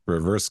as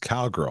reverse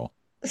cowgirl.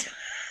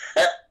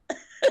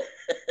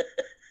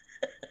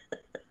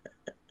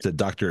 To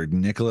Dr.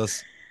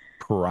 Nicholas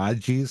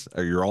Parages,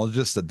 a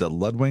urologist at the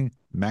Ludwig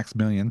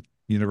Maximilian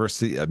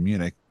University of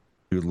Munich,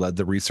 who led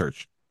the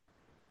research.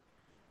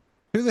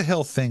 Who the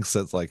hell thinks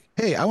that's like,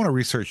 hey, I want to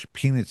research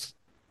penis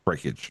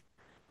breakage?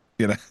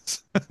 You know?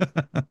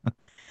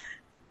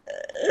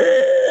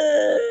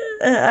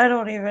 I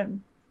don't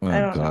even. I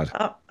Oh, don't know.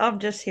 God. I'm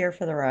just here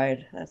for the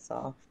ride. That's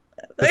all.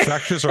 The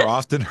fractures are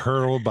often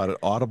heralded by an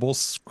audible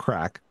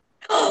crack,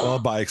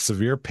 followed by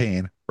severe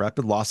pain,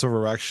 rapid loss of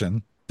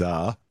erection,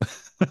 duh,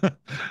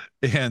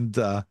 and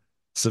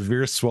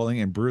severe swelling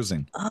and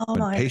bruising. Oh When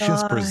my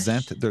patients gosh.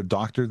 present their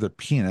doctor their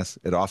penis,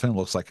 it often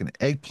looks like an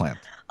eggplant.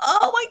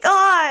 Oh my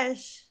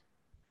gosh.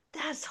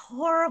 That's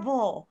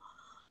horrible.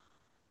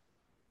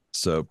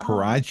 So Oh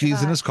my Parages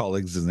and his gosh.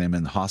 colleagues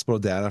examined hospital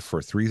data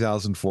for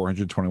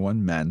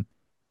 3,421 men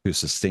who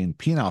sustained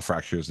penile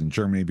fractures in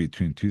Germany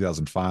between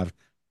 2005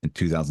 and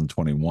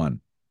 2021.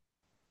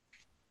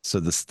 So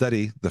the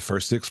study, the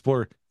first to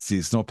explore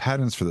seasonal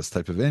patterns for this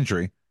type of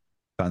injury,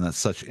 found that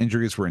such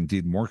injuries were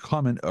indeed more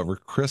common over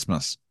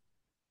Christmas.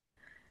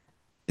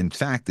 In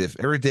fact, if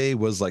every day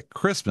was like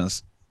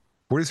Christmas,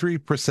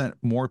 43%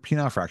 more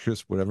penile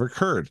fractures would have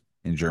occurred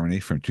in Germany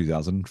from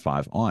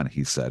 2005 on,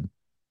 he said.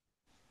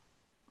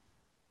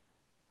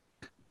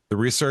 The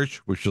research,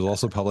 which was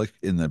also published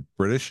in the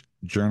British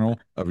Journal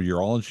of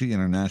Urology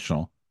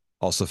International,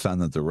 also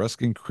found that the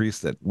risk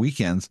increased at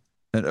weekends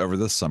and over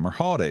the summer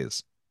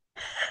holidays.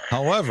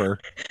 However,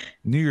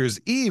 New Year's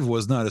Eve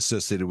was not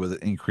associated with an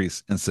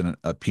increased incident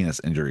of penis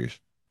injuries,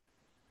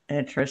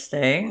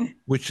 Interesting.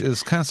 which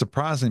is kind of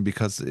surprising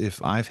because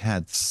if I've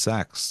had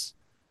sex,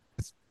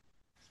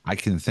 I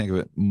can think of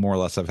it more or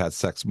less. I've had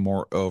sex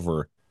more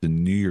over the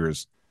New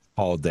Year's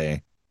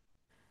holiday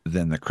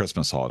than the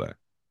Christmas holiday.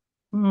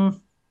 Mm.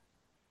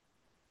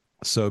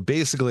 So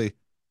basically,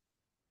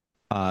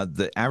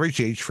 the average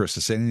age for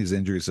sustaining these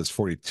injuries is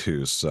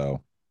 42.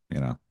 So, you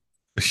know.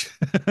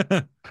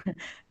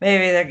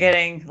 Maybe they're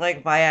getting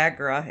like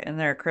Viagra in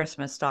their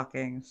Christmas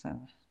stockings.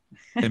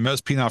 And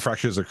most penile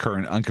fractures occur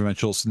in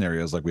unconventional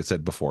scenarios, like we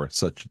said before,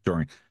 such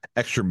during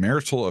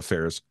extramarital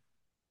affairs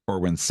or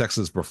when sex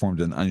is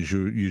performed in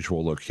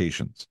unusual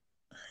locations.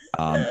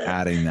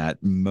 Adding that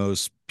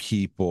most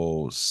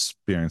people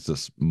experience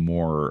this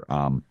more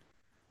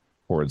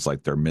towards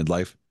like their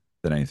midlife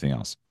than anything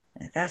else.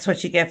 That's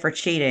what you get for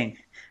cheating.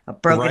 A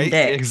broken Right?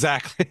 dick.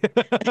 Exactly.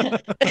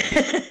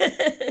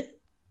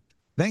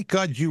 Thank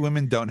God you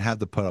women don't have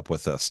to put up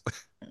with this.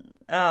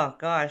 Oh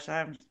gosh,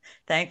 I'm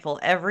thankful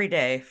every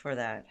day for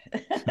that.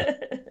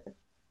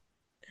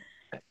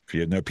 If you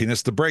have no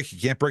penis to break, you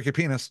can't break a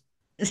penis.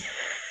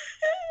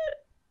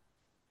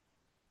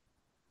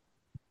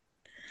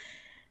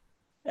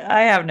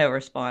 I have no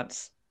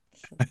response.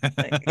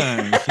 Like,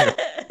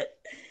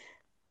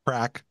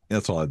 Crack.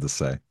 That's all I had to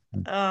say.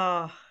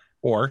 oh.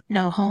 Or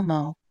No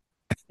homo.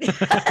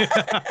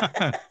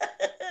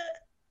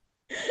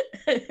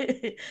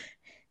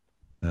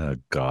 oh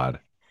God.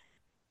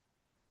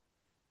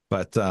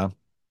 But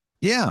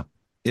yeah,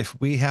 if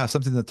we have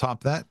something to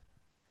top that,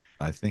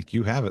 I think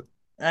you have it.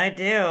 I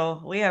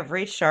do. We have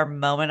reached our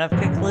moment of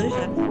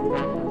conclusion.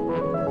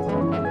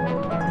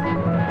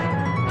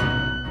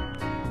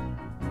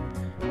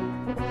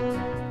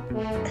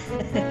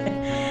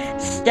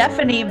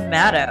 Stephanie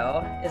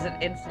Matto is an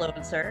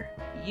influencer,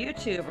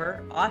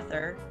 YouTuber,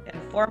 author,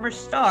 and former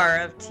star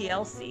of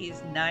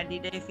TLC's 90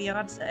 Day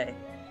Fiancé.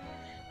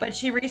 But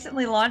she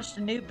recently launched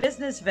a new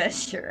business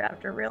venture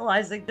after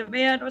realizing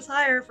demand was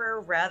higher for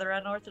a rather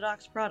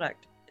unorthodox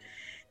product.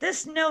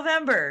 This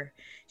November,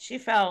 she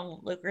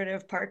found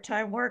lucrative part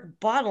time work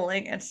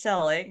bottling and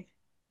selling.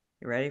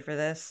 You ready for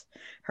this?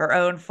 Her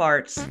own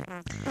farts.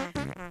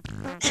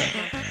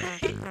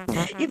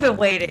 You've been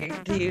waiting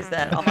to use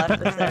that all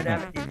episode,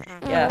 haven't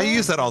you? Yeah. I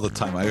use that all the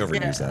time. I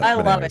overuse that. I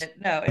but love anyways. it.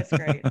 No, it's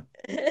great.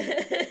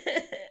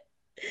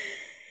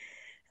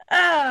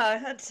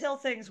 Until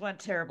things went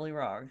terribly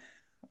wrong.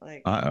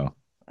 Like, Uh-oh.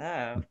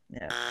 oh,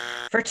 yeah.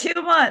 For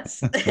 2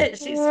 months,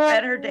 she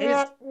spent her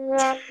days.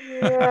 Sorry.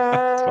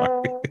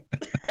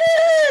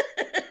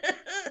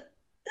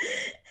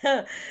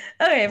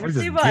 Okay, for We're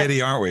just 2 months,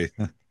 giddy, aren't we?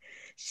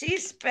 she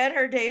spent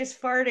her days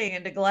farting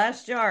into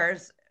glass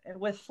jars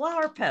with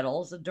flower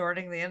petals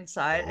adorning the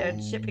inside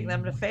and shipping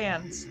them to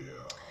fans.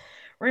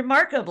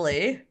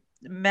 Remarkably,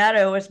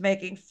 Maddow was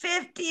making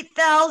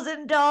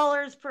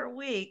 $50,000 per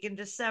week in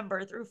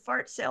December through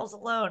fart sales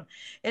alone,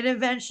 and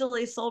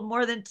eventually sold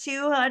more than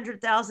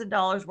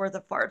 $200,000 worth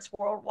of farts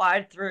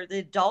worldwide through the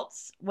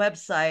adults'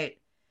 website,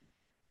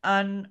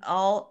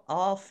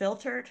 all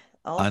filtered,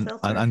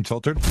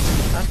 Unfiltered.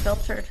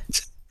 unfiltered.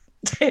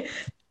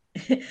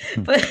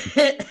 But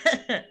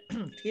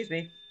excuse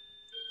me.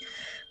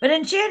 But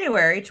in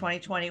January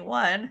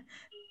 2021,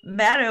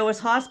 Maddow was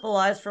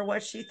hospitalized for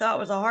what she thought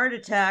was a heart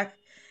attack,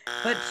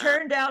 but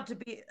turned out to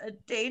be a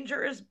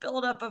dangerous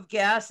buildup of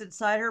gas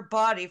inside her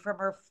body from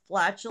her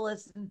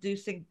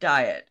flatulence-inducing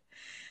diet.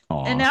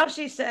 And Aw. now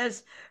she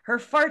says her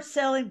fart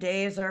selling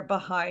days are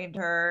behind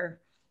her.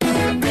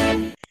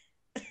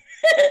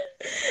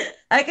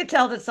 I could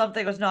tell that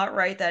something was not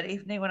right that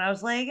evening when I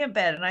was laying in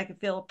bed and I could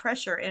feel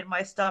pressure in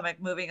my stomach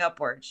moving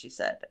upward, she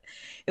said.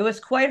 It was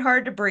quite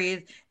hard to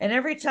breathe, and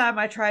every time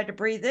I tried to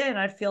breathe in,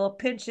 I'd feel a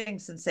pinching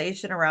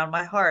sensation around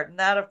my heart, and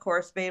that, of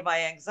course, made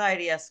my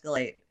anxiety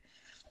escalate.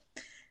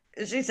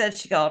 She said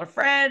she called a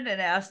friend and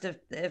asked if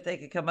they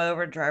could come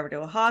over and drive her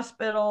to a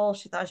hospital.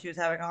 She thought she was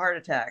having a heart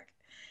attack.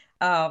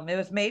 It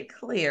was made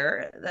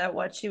clear that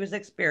what she was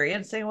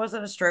experiencing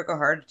wasn't a stroke or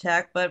heart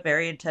attack, but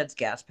very intense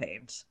gas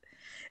pains.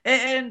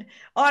 And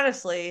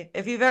honestly,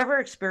 if you've ever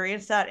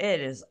experienced that, it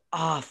is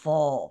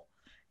awful.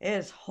 It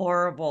is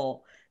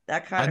horrible.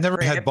 That kind I of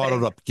never had bottled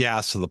cramping. up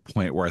gas to the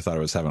point where I thought I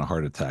was having a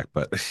heart attack,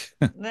 but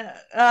No,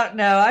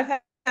 I've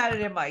had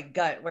it in my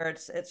gut where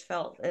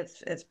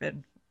it's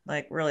been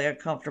like really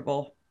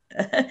uncomfortable.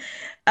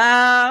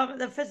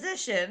 The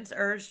physicians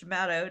urged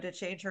Maddow to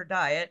change her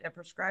diet and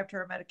prescribed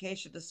her a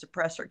medication to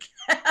suppress her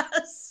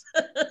gas.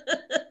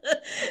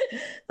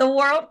 The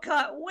world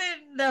caught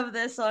wind of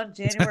this on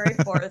January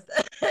 4th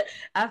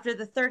after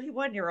the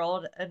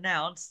 31-year-old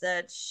announced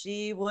that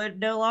she would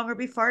no longer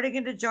be farting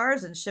into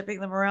jars and shipping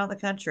them around the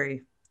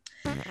country.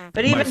 But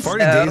my even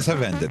farting so, days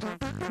have ended.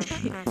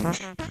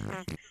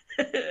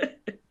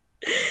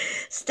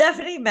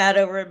 Stephanie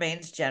Maddow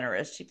remains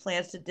generous. She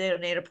plans to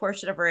donate a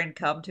portion of her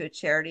income to a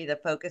charity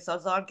that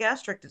focuses on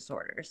gastric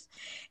disorders,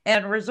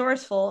 and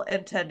resourceful,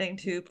 intending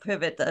to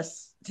pivot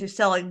this to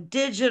selling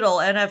digital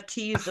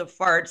NFTs of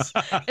farts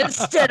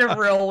instead of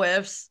real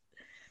whiffs.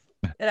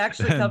 It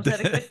actually comes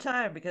at a good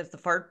time because the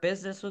fart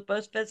business was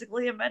both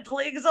physically and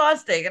mentally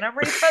exhausting, and I'm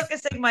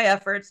refocusing my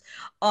efforts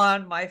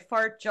on my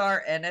fart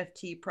jar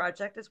NFT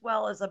project as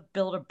well as a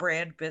build a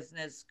brand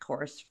business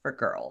course for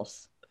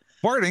girls.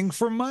 Farting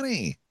for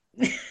money.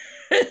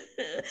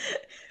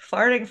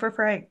 Farting for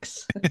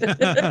Franks.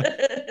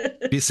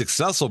 Be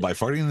successful by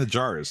farting in the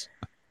jars.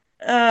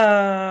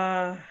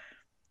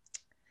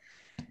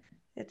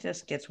 It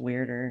just gets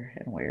weirder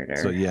and weirder.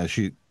 So yeah,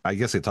 I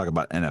guess they talk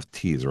about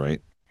NFTs, right?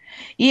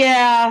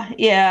 Yeah,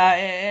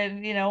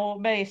 and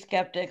many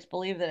skeptics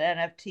believe that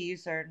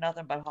NFTs are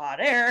nothing but hot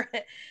air.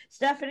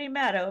 Stephanie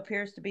Maddow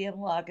appears to be in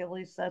luck. At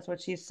least that's what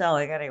she's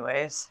selling,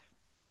 anyways.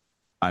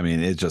 I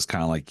mean, it's just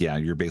kind of like, yeah,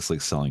 you're basically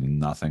selling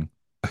nothing.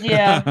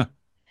 Yeah.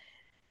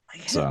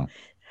 So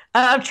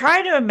I'm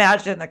trying to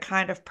imagine the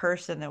kind of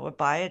person that would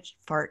buy a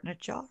fart in a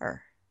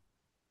jar.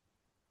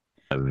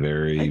 a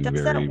very, Like,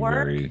 does very, that work?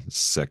 very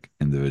sick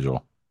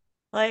individual.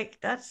 Like,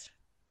 that's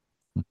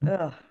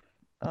ugh.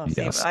 Oh,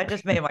 see, Yes. I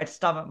just made my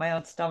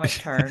own stomach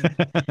turn.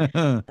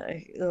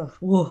 Like, ugh,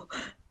 whoa.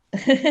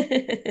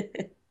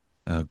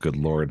 Oh, good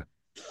Lord.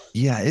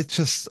 Yeah, it's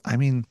just, I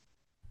mean,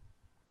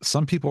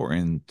 some people are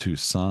into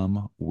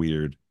some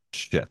weird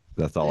shit.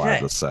 That's all I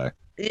have to say.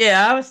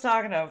 Yeah, I was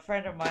talking to a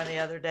friend of mine the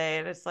other day,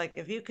 and it's like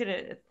if you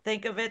could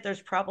think of it,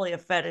 there's probably a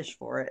fetish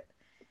for it.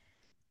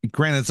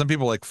 Granted, some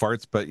people like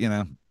farts, but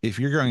if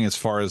you're going as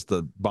far as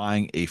the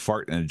buying a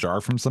fart in a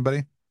jar from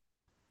somebody,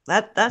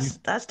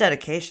 That's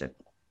dedication.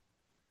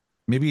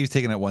 maybe you've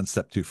taken it one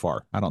step too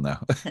far. I don't know.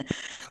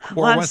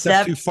 Or One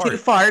step too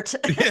fart.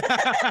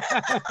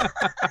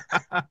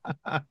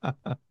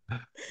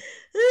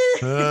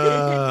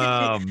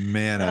 Oh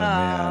man, oh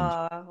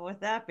man.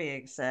 With that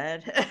being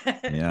said,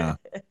 Yeah.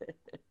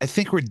 I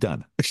think we're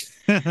done.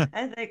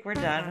 I think we're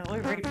done.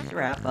 We've reached the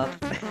wrap up.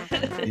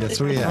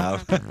 Yes, we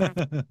have.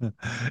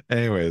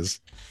 Anyways.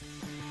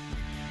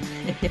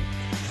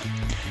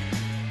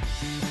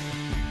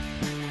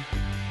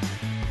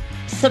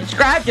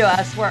 Subscribe to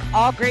us where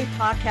all great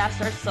podcasts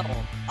are sold.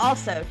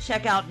 Also,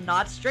 check out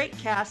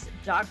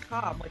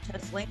NotStraightCast.com, which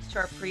has links to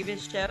our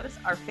previous shows,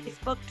 our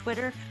Facebook,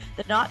 Twitter,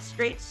 the Not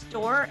Straight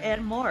store,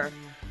 and more.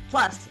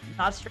 Plus,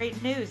 Not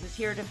Straight News is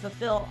here to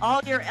fulfill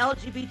all your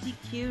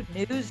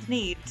LGBTQ news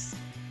needs.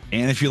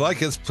 And if you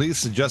like us, please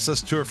suggest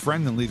us to a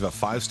friend and leave a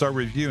 5-star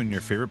review in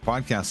your favorite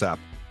podcast app.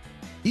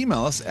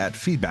 Email us at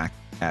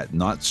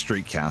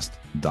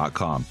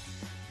feedback@notstraightcast.com.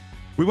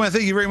 We want to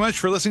thank you very much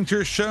for listening to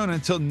our show, and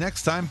until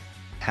next time,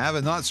 have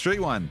a not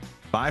straight one.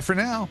 Bye for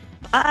now.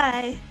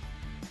 Bye.